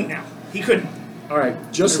 he couldn't now. He couldn't. All right,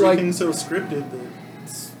 just like Everything's so scripted that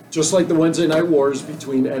it's, Just like the Wednesday night wars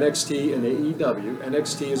between NXT and AEW,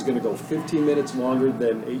 NXT is going to go 15 minutes longer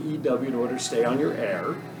than AEW in order to stay on your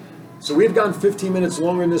air. So we've gone 15 minutes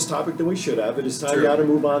longer in this topic than we should have. It is time True. now to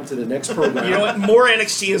move on to the next program. You know what? More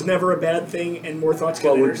NXT is never a bad thing, and more Thoughts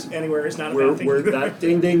Well, Count Anywhere is not a We're bad thing. that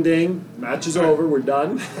ding, ding, ding. Match is over. We're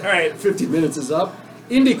done. All right. 15 minutes is up.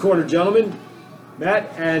 Indie Corner, gentlemen.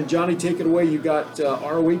 Matt and Johnny, take it away. You got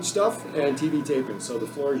ROH stuff and TV taping. So the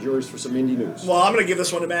floor is yours for some indie news. Well, I'm going to give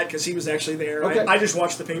this one to Matt because he was actually there. Okay. I just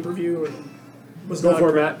watched the pay-per-view and was Go not for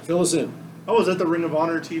it, great. Matt. Fill us in. I was at the Ring of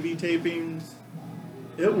Honor TV tapings.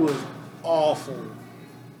 It was awful.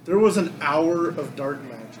 There was an hour of dark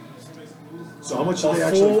matches. So how much did they A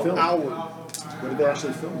actually full film? hour. What did they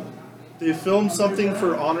actually film? They filmed something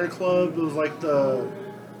for Honor Club. It was like the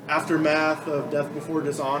aftermath of Death Before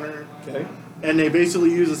Dishonor. Okay. And they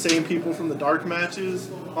basically used the same people from the dark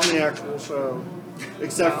matches on the actual show.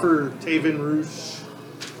 Except for Taven Roosh.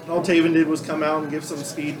 And all Taven did was come out and give some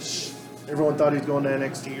speech. Everyone thought he was going to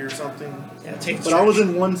NXT or something. Yeah, take But I was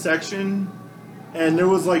in one section, and there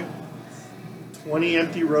was like 20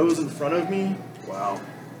 empty rows in front of me. Wow.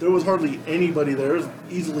 There was hardly anybody there. It was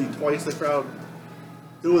easily twice the crowd.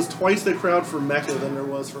 There was twice the crowd for Mecca than there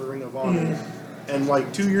was for Ring of Honor. And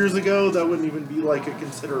like 2 years ago, that wouldn't even be like a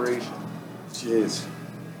consideration. Jeez.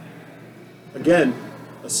 Again,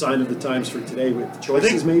 a sign of the times for today with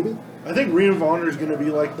choices, maybe? I think Ring of Honor is going to be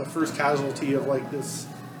like the first casualty of like this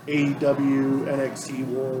AEW NXT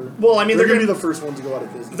war. Well, I mean, they're they're going to gonna- be the first ones to go out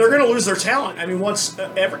of business. They're going to lose their talent. I mean, once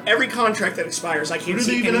every contract that expires, I Who can't do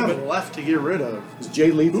they see even anybody. have left to get rid of? Is Jay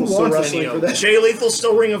Lethal Who still wants wrestling any for of that? Jay Lethal's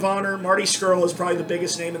still Ring of Honor. Marty Scurll is probably the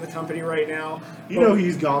biggest name in the company right now. You know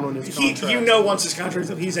he's gone when his contract. You know, once his contract's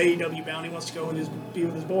up, he's AEW bound. He wants to go and be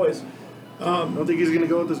with his boys. Don't think he's going to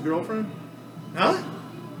go with his girlfriend? Huh?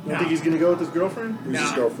 Don't think he's going to go with his girlfriend? Who's his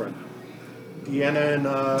Nah. girlfriend? Deanna and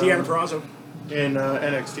Deanna Purrazzo. in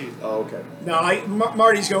NXT. Oh, okay. No,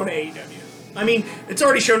 Marty's going to AEW. I mean, it's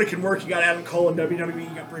already shown it can work. You got Adam Cole in WWE.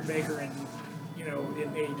 You got Britt Baker in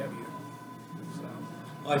AEW. So.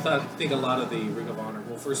 Well, I think a lot of the Ring of Honor.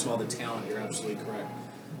 Well, first of all, the talent. You're absolutely correct.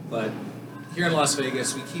 But here in Las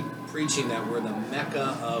Vegas, we keep preaching that we're the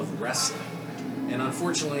mecca of wrestling, and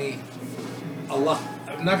unfortunately, a lot.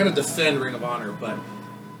 I'm not going to defend Ring of Honor, but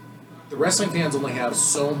the wrestling fans only have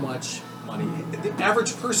so much money. The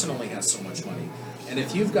average person only has so much money, and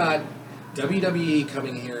if you've got WWE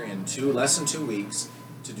coming here in less than 2 weeks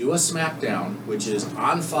to do a SmackDown, which is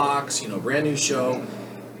on Fox, brand new show,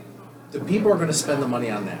 the people are going to spend the money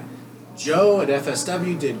on that. Joe at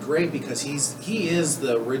FSW did great because he is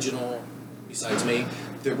the original, besides me,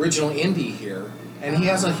 the original indie here, and he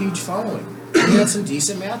has a huge following. He had some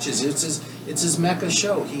decent matches. It's his mecca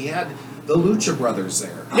show. He had the Lucha Brothers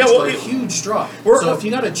there. Yeah, It's well, a huge draw. we're- So if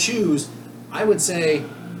you got to choose, I would say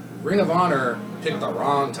Ring of Honor picked the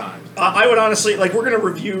wrong time. I would honestly we're going to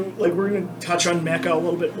review, we're going to touch on Mecca a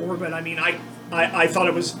little bit more, but I mean, I thought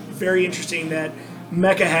it was very interesting that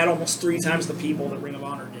Mecca had almost 3 times the people that Ring of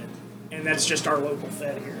Honor did, and that's just our local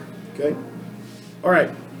fed here. Okay. All right.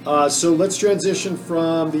 So let's transition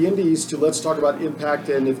from the Indies to let's talk about Impact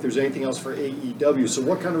and if there's anything else for AEW. So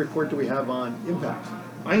what kind of report do we have on Impact?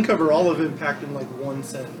 I can cover all of Impact in like one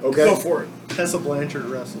sentence. Okay. Go for it. Tessa Blanchard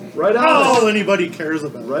wrestled. Right on. That's all anybody cares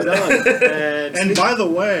about. Right on. And, And by the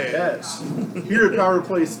way, yes. here at Power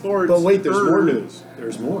Play Sports, But wait, there's more her- news.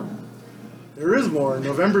 There's more. There is more.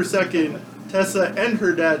 November 2nd, Tessa and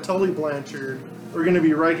her dad, Tully Blanchard, are going to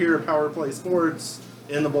be right here at Power Play Sports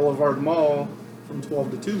in the Boulevard Mall from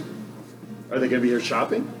 12 to 2. Are they going to be here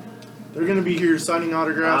shopping? They're going to be here signing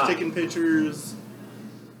autographs, Ah. taking pictures.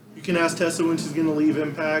 You can ask Tessa when she's going to leave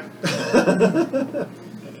Impact.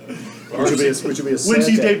 Which would be a When sad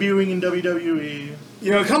she's day. debuting in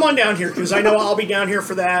WWE. Come on down here, because I know I'll be down here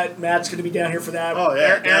for that. Matt's going to be down here for that. Oh, yeah,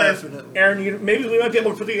 Aaron, definitely. Aaron, maybe we might be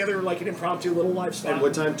able to put together an impromptu little live spot. And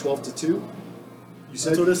what time? 12 to 2? You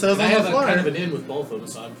said? That's what it says And I on have the a flyer. kind of an in with both of them,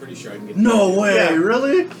 so I'm pretty sure I can get. No way, Yeah.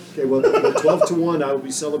 really? Okay, well, 12 to 1, I will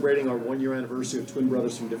be celebrating our 1-year anniversary of twin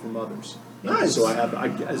brothers from different mothers. Nice. So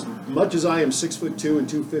as much as I am 6'2" and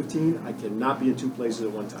 215, I cannot be in 2 places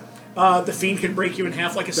at one time. The Fiend can break you in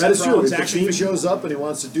half like a That Seth is true. If Rollins the action Fiend figure. shows up and he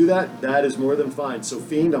wants to do that, that is more than fine. So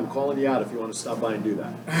Fiend, I'm calling you out if you want to stop by and do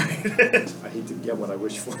that. I hate to get what I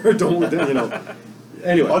wish for. Don't.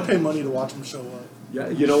 Anyway. I'd pay money to watch him show up. Yeah,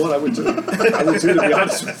 you know what? I would too. I would too, to be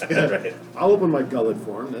honest with you. I'll open my gullet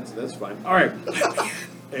for him. That's fine. All right.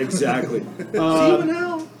 Exactly. Even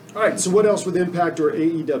now. All right, so what else with Impact or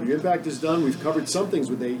AEW? Impact is done. We've covered some things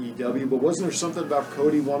with AEW, but wasn't there something about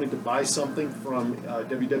Cody wanting to buy something from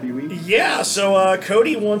WWE? Yeah, so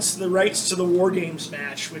Cody wants the rights to the War Games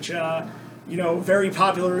match, which, very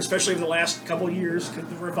popular, especially in the last couple of years, the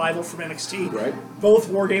revival from NXT. Right. Both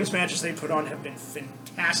War Games matches they put on have been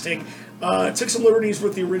fantastic. Took some liberties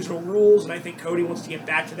with the original rules, and I think Cody wants to get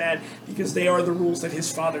back to that because they are the rules that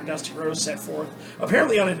his father, Dusty Rhodes, set forth,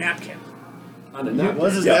 apparently on a napkin. On a It napkin.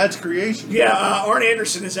 was his Yeah. dad's creation. Yeah, Arn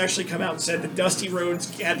Anderson has actually come out and said that Dusty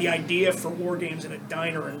Rhodes had the idea for War Games in a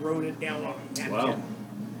diner and wrote it down on a napkin. Wow.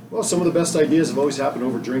 Well, some of the best ideas have always happened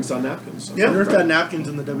over drinks on napkins. So. I wonder if that napkin's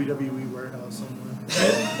in the WWE warehouse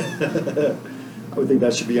somewhere. I would think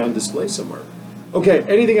that should be on display somewhere. Okay,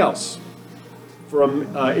 anything else from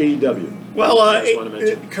AEW? Well, Just wanna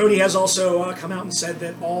mention. Cody has also come out and said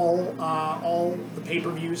that all the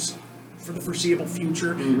pay-per-views for the foreseeable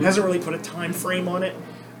future hasn't really put a time frame on it.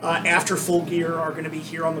 After Full Gear are going to be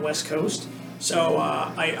here on the West Coast, so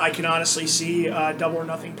I can honestly see Double or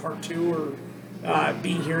Nothing Part 2 or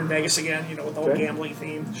being here in Vegas again. With the whole Okay. gambling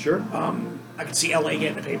theme. Sure. I could see LA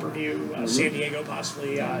getting a pay-per-view, San Diego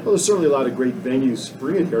possibly. Well, there's certainly a lot of great venues to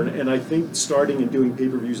bring it here, and I think starting and doing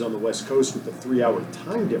pay-per-views on the West Coast with the 3-hour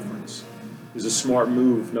time difference is a smart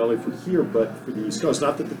move, not only for here, but for the East Coast.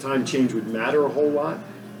 Not that the time change would matter a whole lot,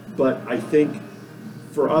 but I think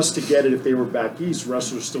for us to get it, if they were back east,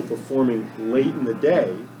 wrestlers still performing late in the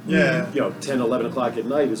day, Yeah. 10, 11 o'clock at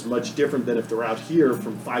night is much different than if they're out here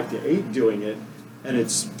from 5 to 8 doing it. and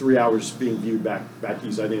it's 3 hours being viewed back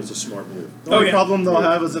east. I think it's a smart move. The only yeah. problem they'll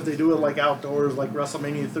have is if they do it like outdoors, like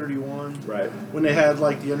WrestleMania 31, Right. when they had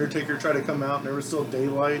like the Undertaker try to come out and there was still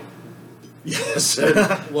daylight. Yes.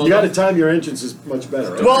 Well, you got to time your entrances much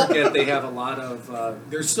better. Right? Well- forget they have a lot of.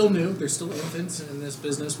 They're still new. They're still infants in this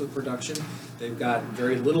business with production. They've got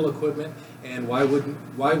very little equipment, and why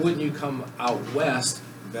wouldn't you come out west?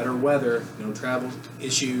 Better weather, no travel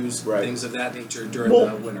issues, Right. things of that nature during Well,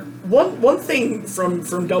 the winter. One thing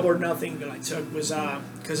from Double or Nothing that I took was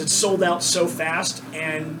because it sold out so fast,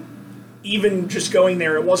 and even just going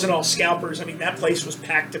there, it wasn't all scalpers. I mean, that place was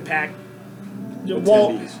packed to pack,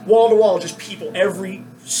 wall Attendees. to wall, just people, every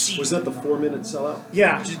seat. Was that the 4-minute sellout?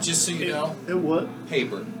 Yeah. Just so you know, It was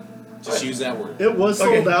paper. Just use that word. it was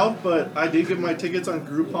sold Okay. out, but I did get my tickets on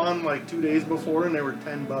Groupon like 2 days before, and they were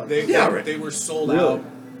 $10. Yeah, right. They were sold Really? out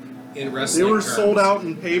in wrestling. They were terms. sold out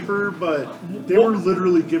in paper, but they Well- were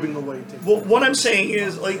literally giving away tickets. Well, what I'm saying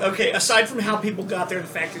is, like, okay, aside from how people got there, the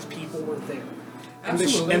fact is people were there. And the,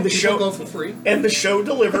 Absolutely. and the People show go for free. and the show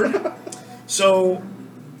delivered. So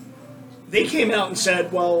they came out and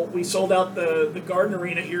said, "Well, we sold out the Garden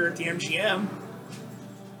Arena here at the MGM.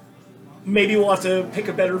 Maybe we'll have to pick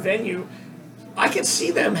a better venue." I could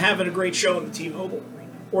see them having a great show in the T-Mobile Arena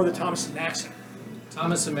or the Thomas and Mack Center.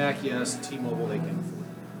 Thomas and Mack, yes. T-Mobile, they can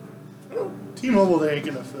afford. T-Mobile, they ain't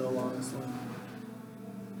gonna fill, honestly.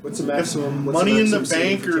 What's the If maximum? what's Money in the maximum seating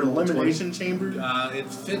Bank for or 220? Elimination Chamber, It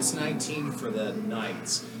fits 19 for the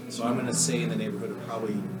nights, so I'm going to say in the neighborhood of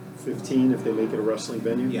probably 15 if they make it a wrestling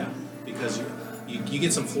venue? yeah, because you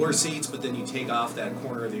get some floor seats, but then you take off that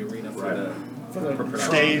corner of the arena for Right. the production.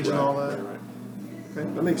 stage and all that. Okay,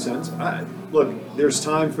 that makes sense. Look, there's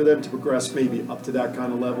time for them to progress maybe up to that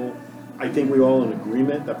kind of level. I think we're all in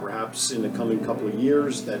agreement that perhaps in the coming couple of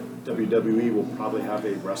years that WWE will probably have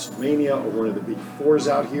a WrestleMania or one of the big fours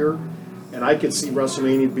out here. And I could see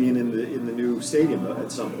WrestleMania being in the new stadium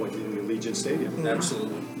at some point, in the Allegiant Stadium.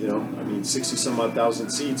 Absolutely. You know, I mean, 60 some odd thousand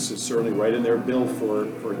seats is certainly right in their bill for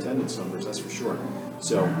attendance numbers, that's for sure.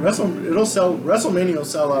 So, WrestleMania will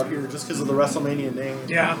sell out here just because of the WrestleMania name.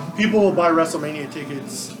 Yeah. People will buy WrestleMania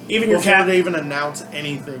tickets Even your before cat- they even announce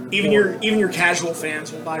anything. Even for your it. even your casual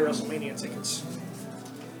fans will buy WrestleMania tickets.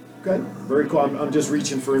 okay, very cool. I'm just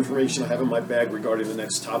reaching for information I have in my bag regarding the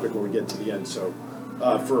next topic when we get to the end. So,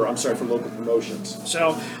 for local promotions.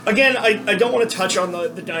 So again, I don't want to touch on the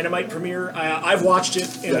Dynamite premiere. I've watched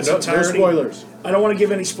it in its no entirety. spoilers. I don't want to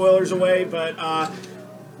give any spoilers away, but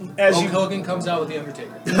as Hulk you Hogan comes out with the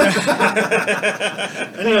Undertaker.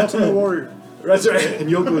 And the Ultimate Warrior. That's right. And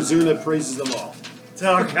Yokozuna praises them all.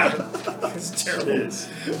 oh god, it's terrible. It is.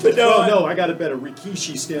 But no, No, I got it better.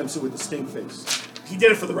 Rikishi stamps it with a stink face. he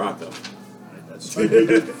did it for The Rock though. That's I did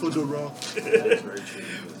it for the Raw. That's very true.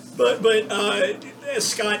 But as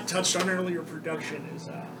Scott touched on earlier, production is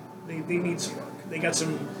they need some work. They got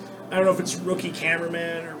some. I don't know if it's rookie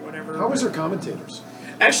cameraman or whatever. How was their commentators?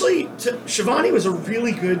 Actually, Shivani was a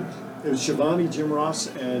really good It was Shivani, Jim Ross,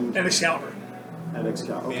 and Excalibur.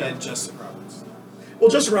 Excalibur. Okay. And Justin Roberts. Well,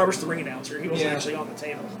 Justin Roberts, the ring announcer, he wasn't Yeah. actually on the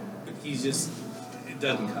table. But he's just, it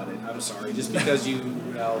doesn't cut it. I'm sorry. Just because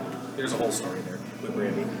well, there's a whole story there with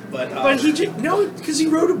Brandy. But But because he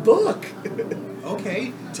wrote a book.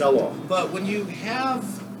 okay. Tell all. But when you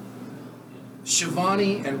have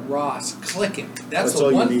Shivani and Ross clicking, that's That's the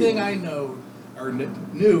all you one need. thing I know or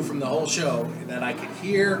knew from the whole show that I could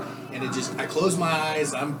hear, and I close my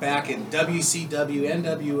eyes, I'm back in WCW,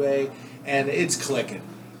 NWA, and it's clicking.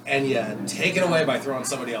 And you take it away by throwing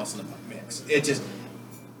somebody else in the mix. It just,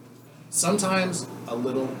 sometimes a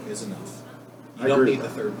little is enough. You I don't agree need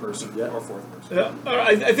with the that. third person Yeah. or fourth person.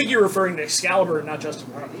 I think you're referring to Excalibur and not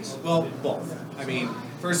Justin Roberts. Well, both. I mean,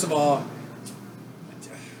 first of all,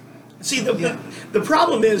 See, the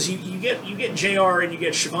problem is you get JR and you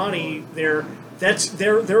get Shivani there.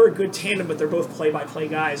 They're a good tandem, but they're both play-by-play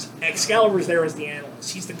guys. Excalibur's there as the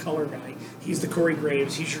analyst. He's the color guy. He's the Corey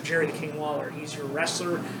Graves. He's your Jerry the King Lawler. He's your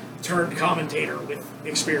wrestler turned commentator with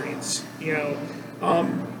experience.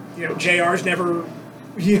 JR's never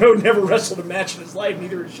wrestled a match in his life.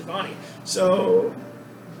 Neither is Shivani. So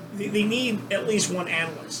they need at least one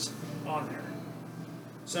analyst on there.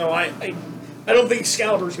 So I don't think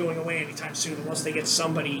Excalibur's going away anytime soon unless they get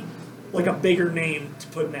somebody like a bigger name to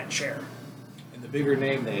put in that chair. and the bigger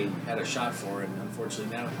name they had a shot for, and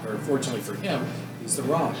fortunately for him, he's the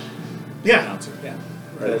Raw Yeah. announcer. Yeah,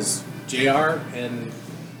 because JR and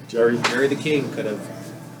Jerry. Jerry the King could have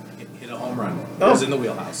hit a home run. It Oh. was in the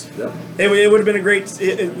wheelhouse. Yep. It would have been a great.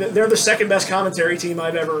 They're the second best commentary team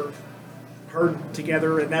I've ever heard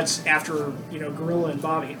together, and that's after Gorilla and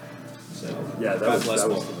Bobby. So Yeah, God bless that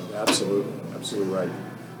was both of them. absolutely right.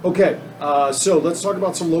 Okay, so let's talk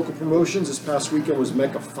about some local promotions. This past weekend was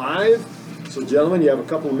Mecca 5. So, gentlemen, you have a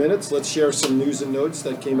couple of minutes. Let's share some news and notes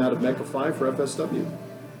that came out of Mecca 5 for FSW.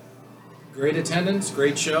 Great attendance,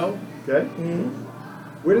 great show. Okay?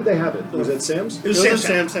 Where did they have it? Was it Sam's? It was It was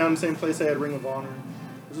Sam's Sam's Town, same place they had Ring of Honor.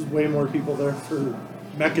 There's way more people there for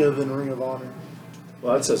Mecca than Ring of Honor.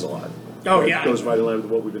 Well, that says a lot. Oh, That yeah. goes right in line with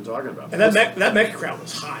what we've been talking about. And that Mecca crowd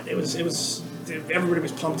was hot. It was everybody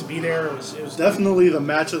was pumped to be there. It was Definitely the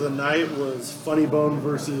match of the night was Funny Bone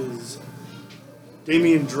versus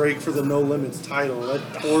Damian Drake for the No Limits title.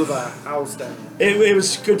 That tore the house down. it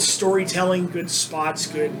was good storytelling, good spots,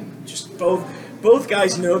 good just both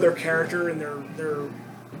guys know their character and their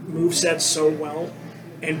movesets so well,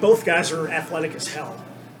 and both guys are athletic as hell,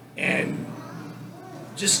 and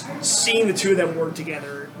just seeing the two of them work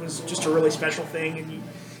together was just a really special thing, and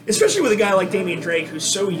especially with a guy like Damian Drake who's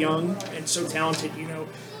so young and so talented,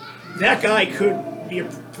 that guy could be a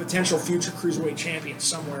potential future cruiserweight champion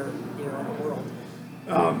somewhere, in the world.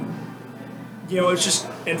 It's just,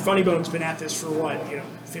 and Funny Bone's been at this for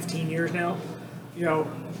 15 years now.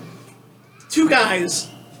 Two guys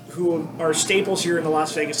who are staples here in the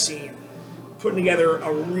Las Vegas scene, putting together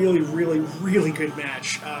a really, really, really good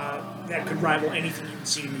match that could rival anything you can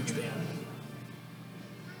see in New Japan.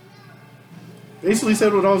 Basically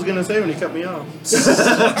said what I was going to say when he cut me off.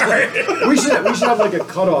 We should have like a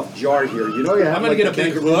cutoff jar here. You have I'm gonna like get the a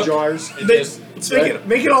big kangaroo hook. jars. And Let's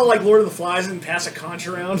make it all like Lord of the Flies and pass a conch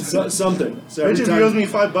around. Something. So every Mitch, if time- he owes me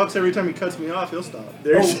 $5 every time he cuts me off, he'll stop.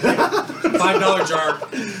 There's, $5 jar.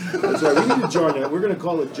 That's right. We need a jar now. We're going to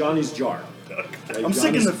call it Johnny's jar. Okay, I'm sick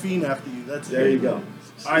Johnny's- in the Fiend after you. That's There you go.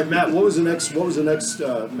 All right, Matt. What was the next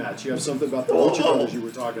match? You have something about the Lucha Brothers you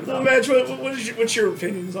were talking Well, about. Madge, what's your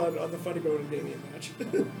opinions on the Funny Bone and Damian match?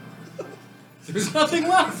 There's nothing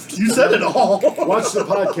left. You said it all. Watch the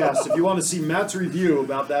podcast if you want to see Matt's review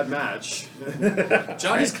about that match.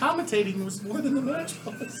 Johnny's commentating was more than the match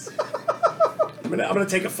was. I'm gonna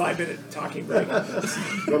take a 5-minute talking break.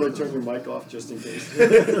 You want to turn your mic off just in case?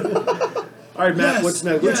 All right, Matt. Yes, What's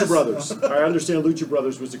next? yes. Lucha Brothers. I understand Lucha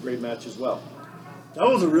Brothers was a great match as well. That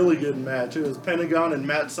was a really good match. It was Pentagon and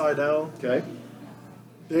Matt Sydal. Okay.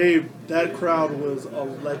 That crowd was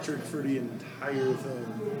electric for the entire thing.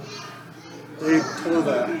 They tore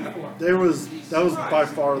that. That was by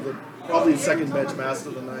far probably the second bench match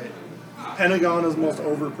of the night. Pentagon is the most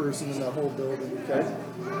over person in that whole building. Okay.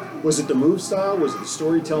 Was it the move style? Was it the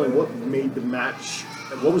storytelling? What made the match?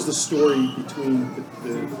 And what was the story between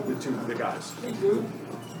the guys?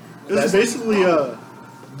 It was basically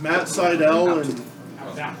Matt Sydal and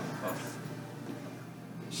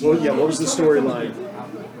Well, yeah. What was the storyline?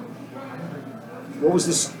 What was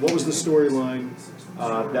the storyline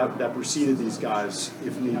that preceded these guys,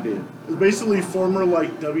 if need be? it was basically former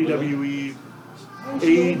WWE,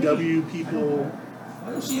 AEW people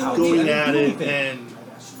going at it, and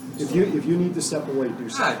If you need to step away, do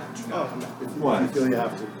so. If you feel you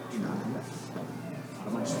have to.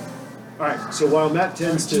 All right. So while Matt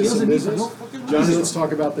tends to some business, Johnny, let's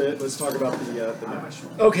talk about the match.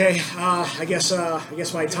 Okay, I guess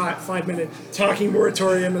my 5-minute talking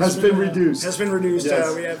moratorium Has been reduced. Has been reduced.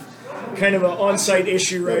 Yes. We have kind of an on-site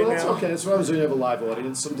issue right Well, that's now. okay. That's why I was going to have a live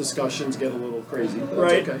audience. Some discussions get a little crazy. But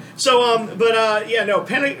Right. That's okay. So,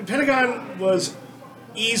 Pentagon was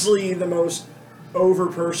easily the most over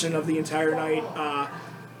person of the entire night.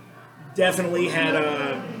 Definitely had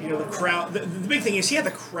the crowd. The big thing is he had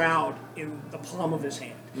the crowd in the palm of his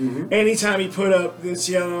hand. Mm-hmm. Anytime he put up this,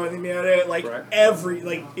 Right.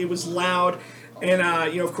 it was loud, and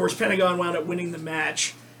of course Pentagon wound up winning the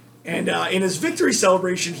match. And in his victory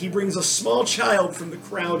celebration, he brings a small child from the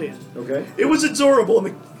crowd in. Okay. It was adorable, and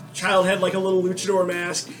the child had like a little luchador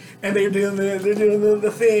mask, and they're doing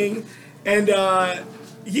the thing, and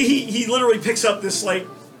he literally picks up this like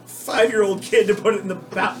 5-year-old kid to put it in the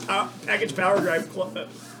package power drive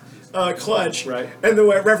clutch, Right. And the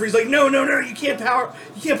referee's like, no, you can't power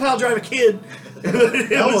drive a kid.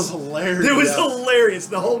 that was hilarious. It was hilarious.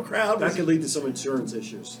 The whole crowd That was. could lead to some insurance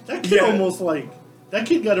issues. That kid Yeah. that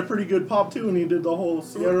kid got a pretty good pop too when he did the whole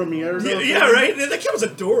Sierra Mierda thing. Yeah, right. That kid was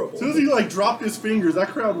adorable. As soon as he dropped his fingers, that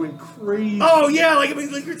crowd went crazy. Oh yeah, like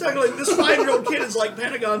you're talking like this 5-year-old kid is like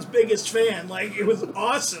Pentagon's biggest fan. Like it was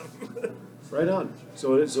awesome. Right on.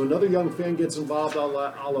 So another young fan gets involved a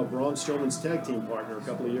la Braun Strowman's tag team partner a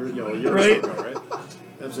couple of years ago. Right. Right.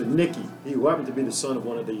 That was Nicky. He who happened to be the son of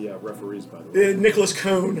one of the referees, by the way. Nicholas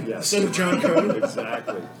Cone, Yes. son of John Cone.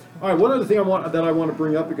 Exactly. All right. One other thing I want to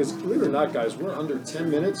bring up, because believe it or not, guys, we're under 10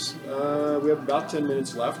 minutes. We have about 10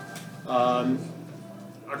 minutes left.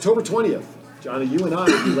 October 20th, Johnny, you and I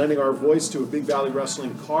will be lending our voice to a Big Valley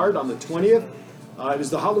Wrestling card on the 20th. It is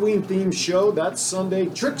the Halloween-themed show. That's Sunday.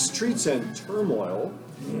 Tricks, Treats, and Turmoil.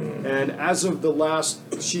 And as of the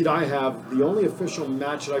last sheet I have, the only official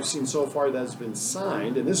match that I've seen so far that has been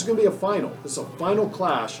signed, and this is going to be a final. This is a final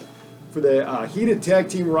clash for the heated tag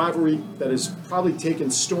team rivalry that has probably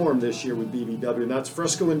taken storm this year with BBW, and that's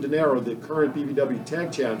Fresco and Dinero, the current BBW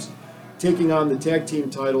tag champs, taking on the tag team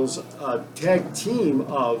titles, tag team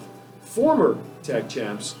of former tag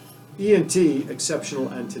champs, ENT, Exceptional,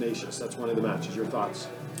 and Tenacious. That's one of the matches. Your thoughts?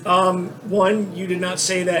 One, you did not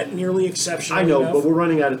say that nearly exceptional. I know, enough. but we're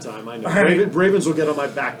running out of time. I know. All right. Ravens will get on my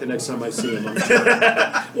back the next time I see him. I'm sure.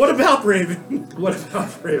 What about Raven? What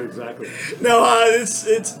about Raven? Exactly. No,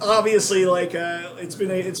 it's obviously like it's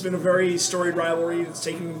been a very storied rivalry. It's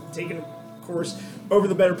taken course over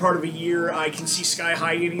the better part of a year. I can see Sky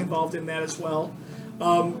High getting involved in that as well.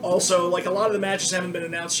 Also, like a lot of the matches haven't been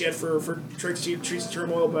announced yet for Tricks, Treats, and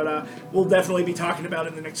Turmoil, but we'll definitely be talking about it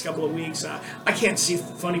in the next couple of weeks. I can't see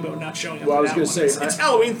Funny Bone not showing up. Well, I was going to say, it's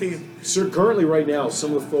Halloween themed. So currently, right now,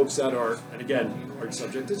 some of the folks that are, and again, are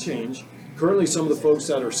subject to change. Currently, some of the folks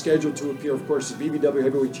that are scheduled to appear, of course, is BBW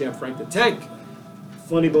Heavyweight Champ Frank the Tank.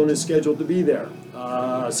 Funny Bone is scheduled to be there.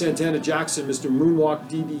 Santana Jackson, Mr. Moonwalk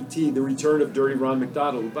DDT, the return of Dirty Ron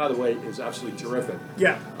McDonald, who, by the way, is absolutely terrific.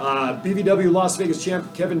 Yeah. BBW Las Vegas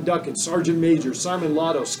champ Kevin Duckett, Sergeant Major, Simon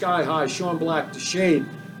Lotto, Sky High, Sean Black, DeShane,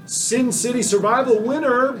 Sin City Survival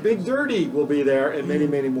winner, Big Dirty will be there, and many,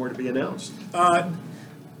 many more to be announced.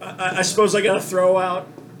 I suppose I got to throw out.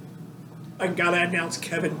 I got to announce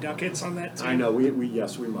Kevin Duckett's on that team. I know,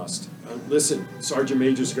 yes, we must. Listen, Sergeant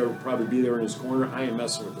Major's going to probably be there in his corner. I ain't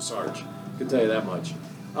messing with the Sarge. I can tell you that much.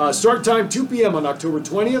 Start time, 2 p.m. on October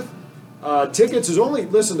 20th. Tickets is only,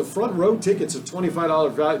 listen, the front row tickets of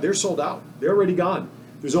 $25 value, they're sold out. They're already gone.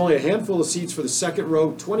 There's only a handful of seats for the second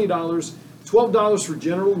row, $20, $12 for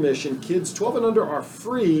general admission. Kids 12 and under are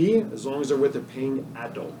free as long as they're with a paying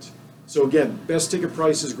adult. So again, best ticket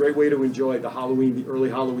price is a great way to enjoy the early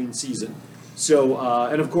Halloween season. So,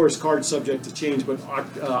 and of course, cards subject to change, but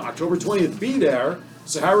October 20th, be there,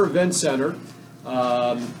 Sahara Event Center.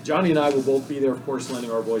 Johnny and I will both be there, of course,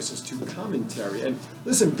 lending our voices to commentary. And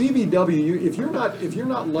listen, BBW, if you're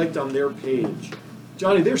not liked on their page,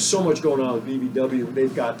 Johnny, there's so much going on with BBW.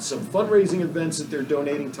 They've got some fundraising events that they're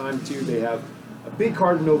donating time to. They have a big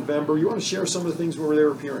card in November. You want to share some of the things where they're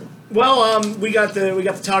appearing? Well, we got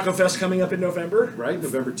the Taco Fest coming up in November. Right,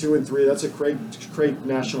 November 2 and 3. That's at Craig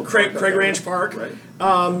National Park. Craig Ranch Park.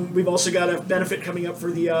 Right. We've also got a benefit coming up for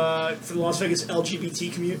the Las Vegas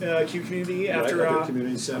LGBTQ community after at the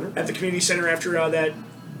community center. At the community center after that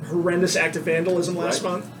horrendous act of vandalism last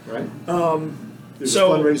month. Right. There's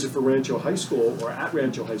So- a fundraiser for Rancho High School, or at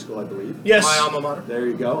Rancho High School, I believe. Yes. My alma mater. There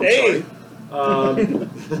you go. I'm Hey.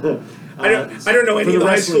 sorry. I don't know any for of the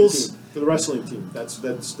high wrestling schools. team, for the wrestling team, that's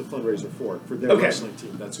the fundraiser for their Okay. wrestling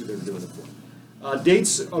team. That's who they're doing it for.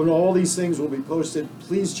 Dates on all these things will be posted.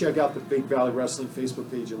 Please check out the Big Valley Wrestling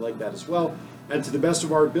Facebook page and like that as well. And to the best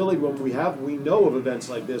of our ability, when we know of events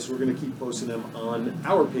like this, we're going to keep posting them on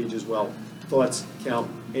our page as well. Thoughts count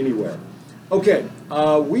anywhere. Okay,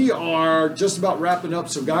 we are just about wrapping up.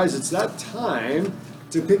 So guys, it's that time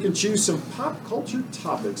to pick and choose some pop culture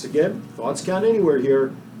topics. Again, thoughts count anywhere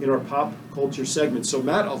here in our pop culture segment. So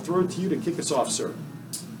Matt, I'll throw it to you to kick us off, sir.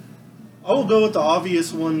 I will go with the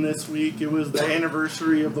obvious one this week. It was the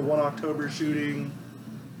anniversary of the 1 October shooting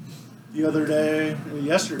the other day,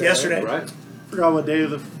 yesterday. Right? Forgot what day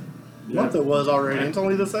of the month Yeah. it was already. It's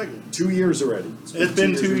only the second. 2 years already. It's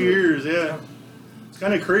been 2 in a row. years, yeah. It's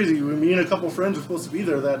kind of crazy. Me and a couple friends were supposed to be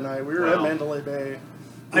there that night. We were at Wow. Mandalay Bay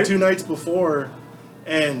the 2 nights before,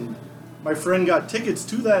 and my friend got tickets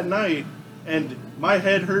to that night, and my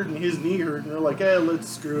head hurt and his knee hurt, and they're like, let's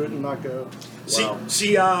screw it and not go. Wow.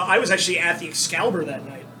 See, I was actually at the Excalibur that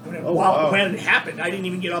night when it happened. I didn't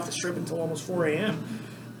even get off the strip until almost 4 a.m.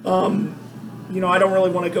 I don't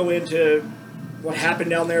really want to go into what happened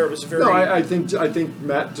down there. It was very. No, I think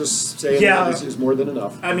Matt just saying that is more than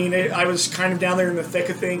enough. I mean, I was kind of down there in the thick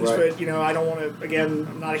of things, Right. but I don't want to. Again,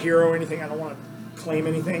 I'm not a hero or anything. I don't want to claim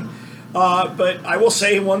anything. But I will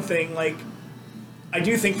say one thing: like, I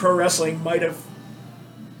do think pro wrestling might have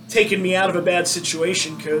taken me out of a bad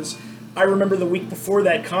situation, because I remember the week before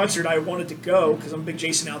that concert, I wanted to go because I'm a big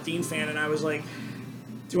Jason Aldean fan, and I was like,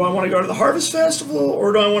 do I want to go to the Harvest Festival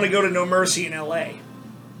or do I want to go to No Mercy in LA?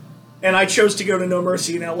 And I chose to go to No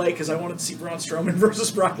Mercy in LA because I wanted to see Braun Strowman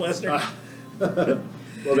versus Brock Lesnar.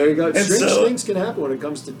 Well, there you go. Strange things can happen when it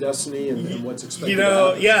comes to destiny and what's expected.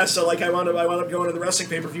 Yeah. So like, I wound up going to the wrestling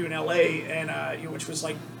pay-per-view in LA, and which was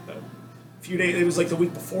like a few days. It was like the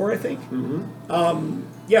week before, I think. Mm-hmm.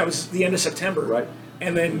 Yeah, it was the end of September. Right.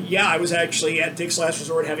 And then, I was actually at Dick's Last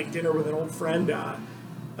Resort having dinner with an old friend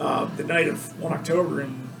the night of 1 October,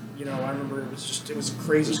 and I remember it was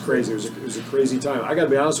crazy. It was crazy. It was a crazy time. I got to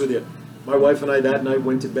be honest with you. My wife and I that night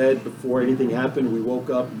went to bed before anything happened. We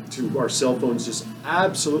woke up to our cell phones just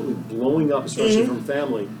absolutely blowing up, especially from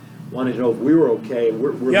family, wanting to know if we were okay. And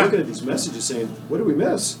we're looking at these messages saying, "What did we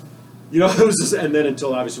miss?" It was just, and then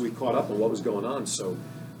until obviously we caught up on what was going on. So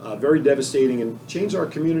very devastating and changed our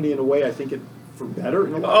community in a way. I think it for better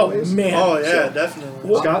in a lot of ways. Man. Oh, yeah, So,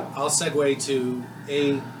 definitely. Scott? I'll segue to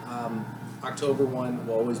October 1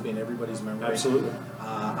 will always be in everybody's memory. Absolutely.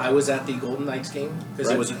 I was at the Golden Knights game because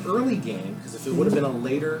Right. it was an early game. Because if it would have been a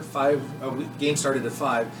later game started at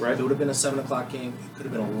 5. Right. If it would have been a 7 o'clock game, it could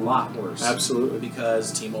have been a lot worse. Absolutely.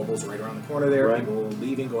 Because T-Mobile's right around the corner there. Right. People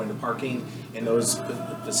leaving, going to parking in those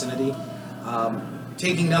vicinity.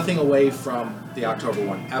 Taking nothing away from the October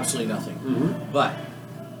 1, absolutely nothing. Mm-hmm. But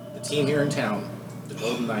the team here in town, the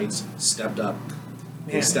Golden Knights, stepped up.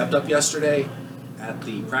 They Man. stepped up yesterday at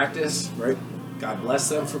the practice. Right. God bless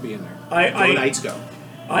them for being there. I- Knights go.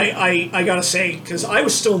 I gotta say, because I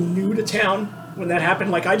was still new to town when that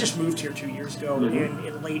happened. Like, I just moved here 2 years ago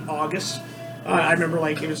in late August. I remember,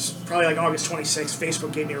 it was probably August 26th.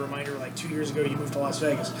 Facebook gave me a reminder, 2 years ago you moved to Las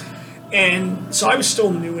Vegas. And so I was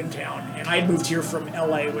still new in town, and I had moved here from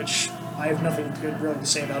LA, which I have nothing good really to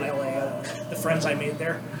say about LA, the friends I made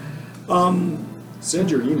there.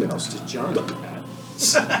 Send your emails to John.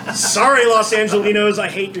 Sorry, Los Angelinos, I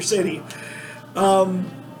hate your city.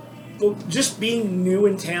 But just being new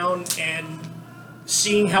in town and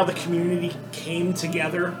seeing how the community came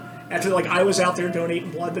together after, I was out there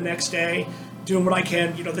donating blood the next day, doing what I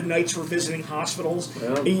can. The Knights were visiting hospitals,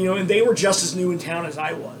 Yeah. and they were just as new in town as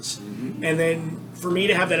I was. And then for me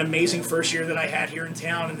to have that amazing first year that I had here in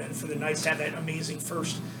town, and then for the Knights to have that amazing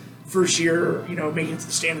first year, making it to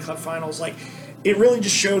the Stanley Cup Finals, it really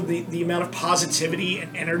just showed the amount of positivity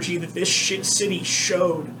and energy that this city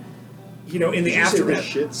showed. In the Did you say aftermath. the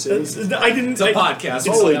shit city? I didn't. It's a podcast.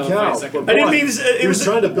 Holy Slow down for a cow! second. But I didn't boy, mean to- he was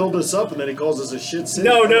trying to build us up, and then he calls us a shit city.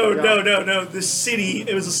 No, Oh my God. no. The city.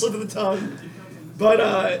 It was a slip of the tongue.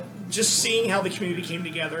 But just seeing how the community came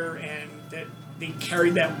together and that they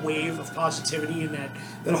carried that wave of positivity and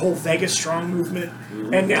that whole Vegas Strong movement.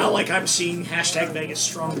 And now, I'm seeing #Vegas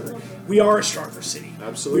Stronger. We are a stronger city.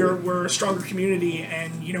 Absolutely. We're a stronger community.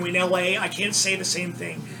 And, in LA, I can't say the same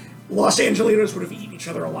thing. Los Angelinos would have eaten each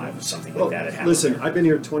other alive if something like that had happened. Listen, I've been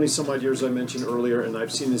here 20 some odd years, I mentioned earlier, and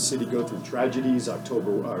I've seen this city go through tragedies.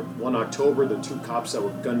 1 October, the 2 cops that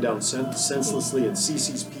were gunned down senselessly at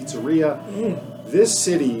Cece's Pizzeria. This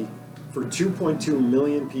city, for 2.2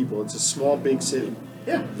 million people, it's a small, big city.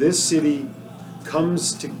 Yeah. This city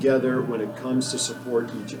comes together when it comes to support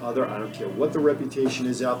each other. I don't care what the reputation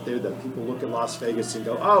is out there, that people look at Las Vegas and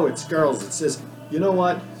go, oh, it's girls, it's this. You know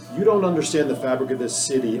what? You don't understand the fabric of this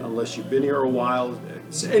city unless you've been here a while.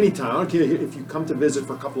 It's anytime. I don't care if you come to visit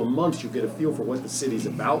for a couple of months, you get a feel for what the city's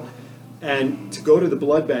about. And to go to the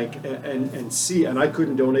blood bank and see, and I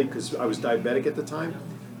couldn't donate because I was diabetic at the time,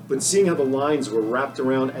 but seeing how the lines were wrapped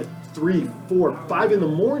around at 3, 4, 5 in the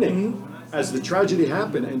morning as the tragedy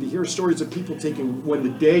happened, and to hear stories of people taking, when the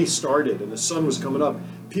day started and the sun was coming up,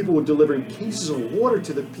 people were delivering cases of water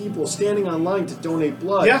to the people standing on line to donate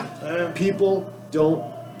blood. Yeah. People don't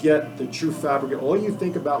get the true fabric. All you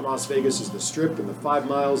think about Las Vegas is the Strip and the 5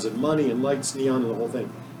 miles and money and lights, neon, and the whole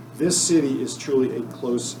thing. This city is truly a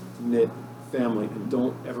close-knit family, and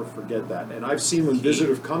don't ever forget that. And I've seen when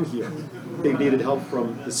visitors come here, they've needed help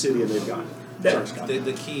from the city, and they've got it. Sorry, Scott.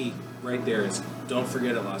 The key right there is don't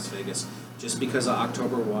forget at Las Vegas. Just because of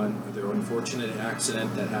October 1 or the unfortunate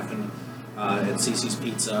accident that happened at Cece's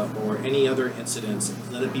Pizza or any other incidents,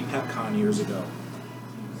 let it be PepCon years ago.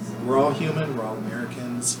 We're all human. We're all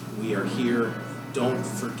Americans. We are here. Don't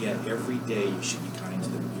forget, every day you should be kind to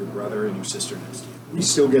your brother and your sister next to you. We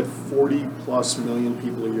still get 40 plus million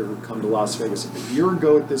people a year who come to Las Vegas. A year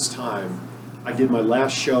ago at this time, I did my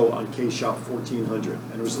last show on K-Shop 1400,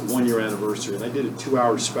 and it was the 1 year anniversary, and I did a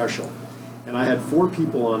 2-hour special. And I had 4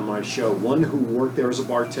 people on my show, one who worked there as a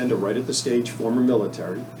bartender right at the stage, former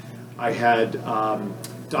military. I had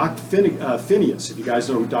Doc Phineas, if you guys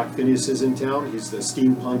know who Doc Phineas is in town, he's the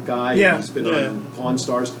steampunk guy. Yeah. He's been on Pawn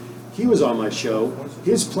Stars. He was on my show.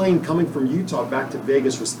 His plane coming from Utah back to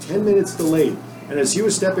Vegas was 10 minutes delayed. And as he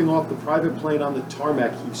was stepping off the private plane on the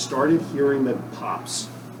tarmac, he started hearing the pops.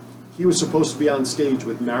 He was supposed to be on stage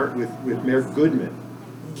with Mayor Goodman,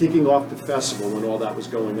 kicking off the festival when all that was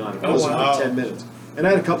going on. It wasn't for 10 minutes. And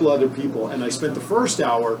I had a couple other people, and I spent the first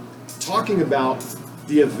hour talking about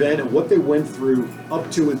the event and what they went through up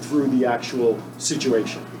to and through the actual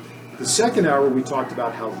situation. The second hour, we talked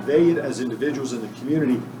about how they, as individuals in the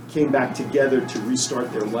community, came back together to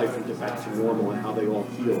restart their life and get back to normal, and how they all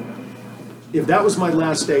healed. If that was my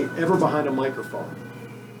last day ever behind a microphone,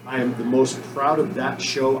 I am the most proud of that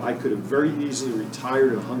show. I could have very easily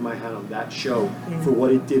retired and hung my hat on that show for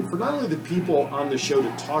what it did for not only the people on the show to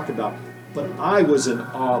talk about, but I was in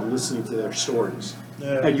awe listening to their stories.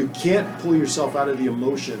 Yeah. And you can't pull yourself out of the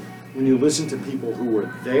emotion when you listen to people who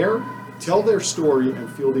were there, tell their story, and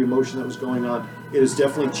feel the emotion that was going on. It has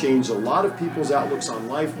definitely changed a lot of people's outlooks on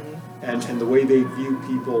life and the way they view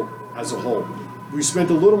people as a whole. We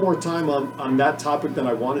spent a little more time on that topic than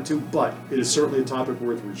I wanted to, but it is certainly a topic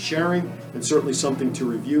worth sharing and certainly something to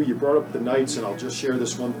review. You brought up the Knights, and I'll just share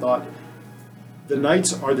this one thought. The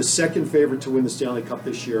Knights are the second favorite to win the Stanley Cup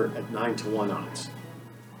this year at 9-1 odds.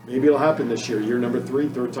 Maybe it'll happen this year. Year number 3,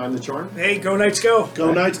 third time the charm. Hey, go Knights, go!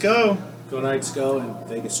 Go Knights, go! Go Knights, go, and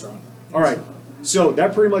Vegas strong. All right, so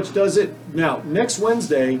that pretty much does it. Now, next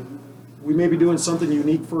Wednesday, we may be doing something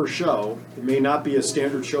unique for a show. It may not be a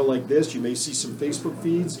standard show like this. You may see some Facebook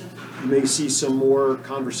feeds. You may see some more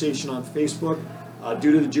conversation on Facebook.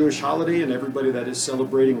 Due to the Jewish holiday and everybody that is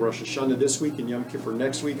celebrating Rosh Hashanah this week and Yom Kippur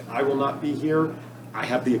next week, I will not be here. I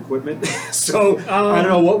have the equipment. So I don't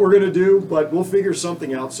know what we're going to do, but we'll figure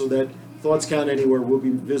something out so that Thoughts Count Anywhere will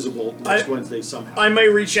be visible next Wednesday somehow. I may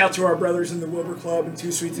reach out to our brothers in the Wilbur Club and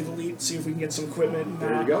Too Sweet to Delete, see if we can get some equipment. And,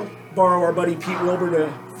 There you go. Borrow our buddy Pete Wilbur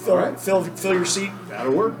to All right. fill your seat.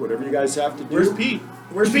 That'll work. Whatever you guys have to do. Where's Pete?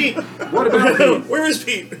 Where's Pete? What about Pete? Where is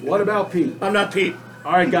Pete? What about Pete? I'm not Pete.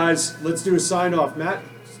 All right, guys, let's do a sign off. Matt,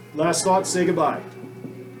 last thoughts, say goodbye.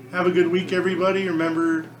 Have a good week, everybody.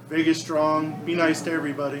 Remember, Vegas strong. Be nice to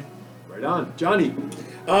everybody. Right on. Johnny.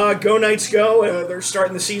 Go Knights, go. They're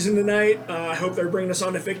starting the season tonight. I hope they're bringing us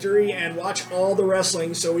on to victory, and watch all the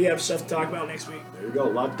wrestling so we have stuff to talk about next week. There you go. A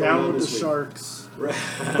lot going Down on with the this week. Sharks.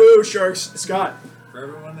 Boo, Sharks. Scott. For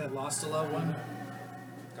everyone that lost a loved one,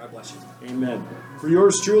 God bless you. Amen. For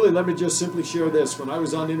yours truly, let me just simply share this. When I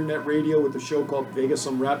was on internet radio with a show called Vegas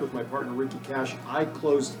Unwrapped with my partner Ricky Cash, I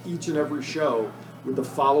closed each and every show with the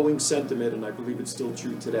following sentiment, and I believe it's still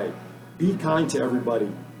true today. Be kind to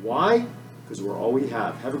everybody. Why? Because we're all we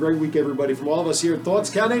have. Have a great week, everybody. From all of us here at Thoughts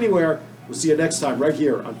Count Anywhere, we'll see you next time right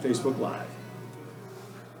here on Facebook Live.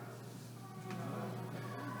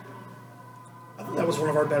 I thought that was one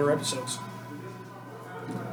of our better episodes.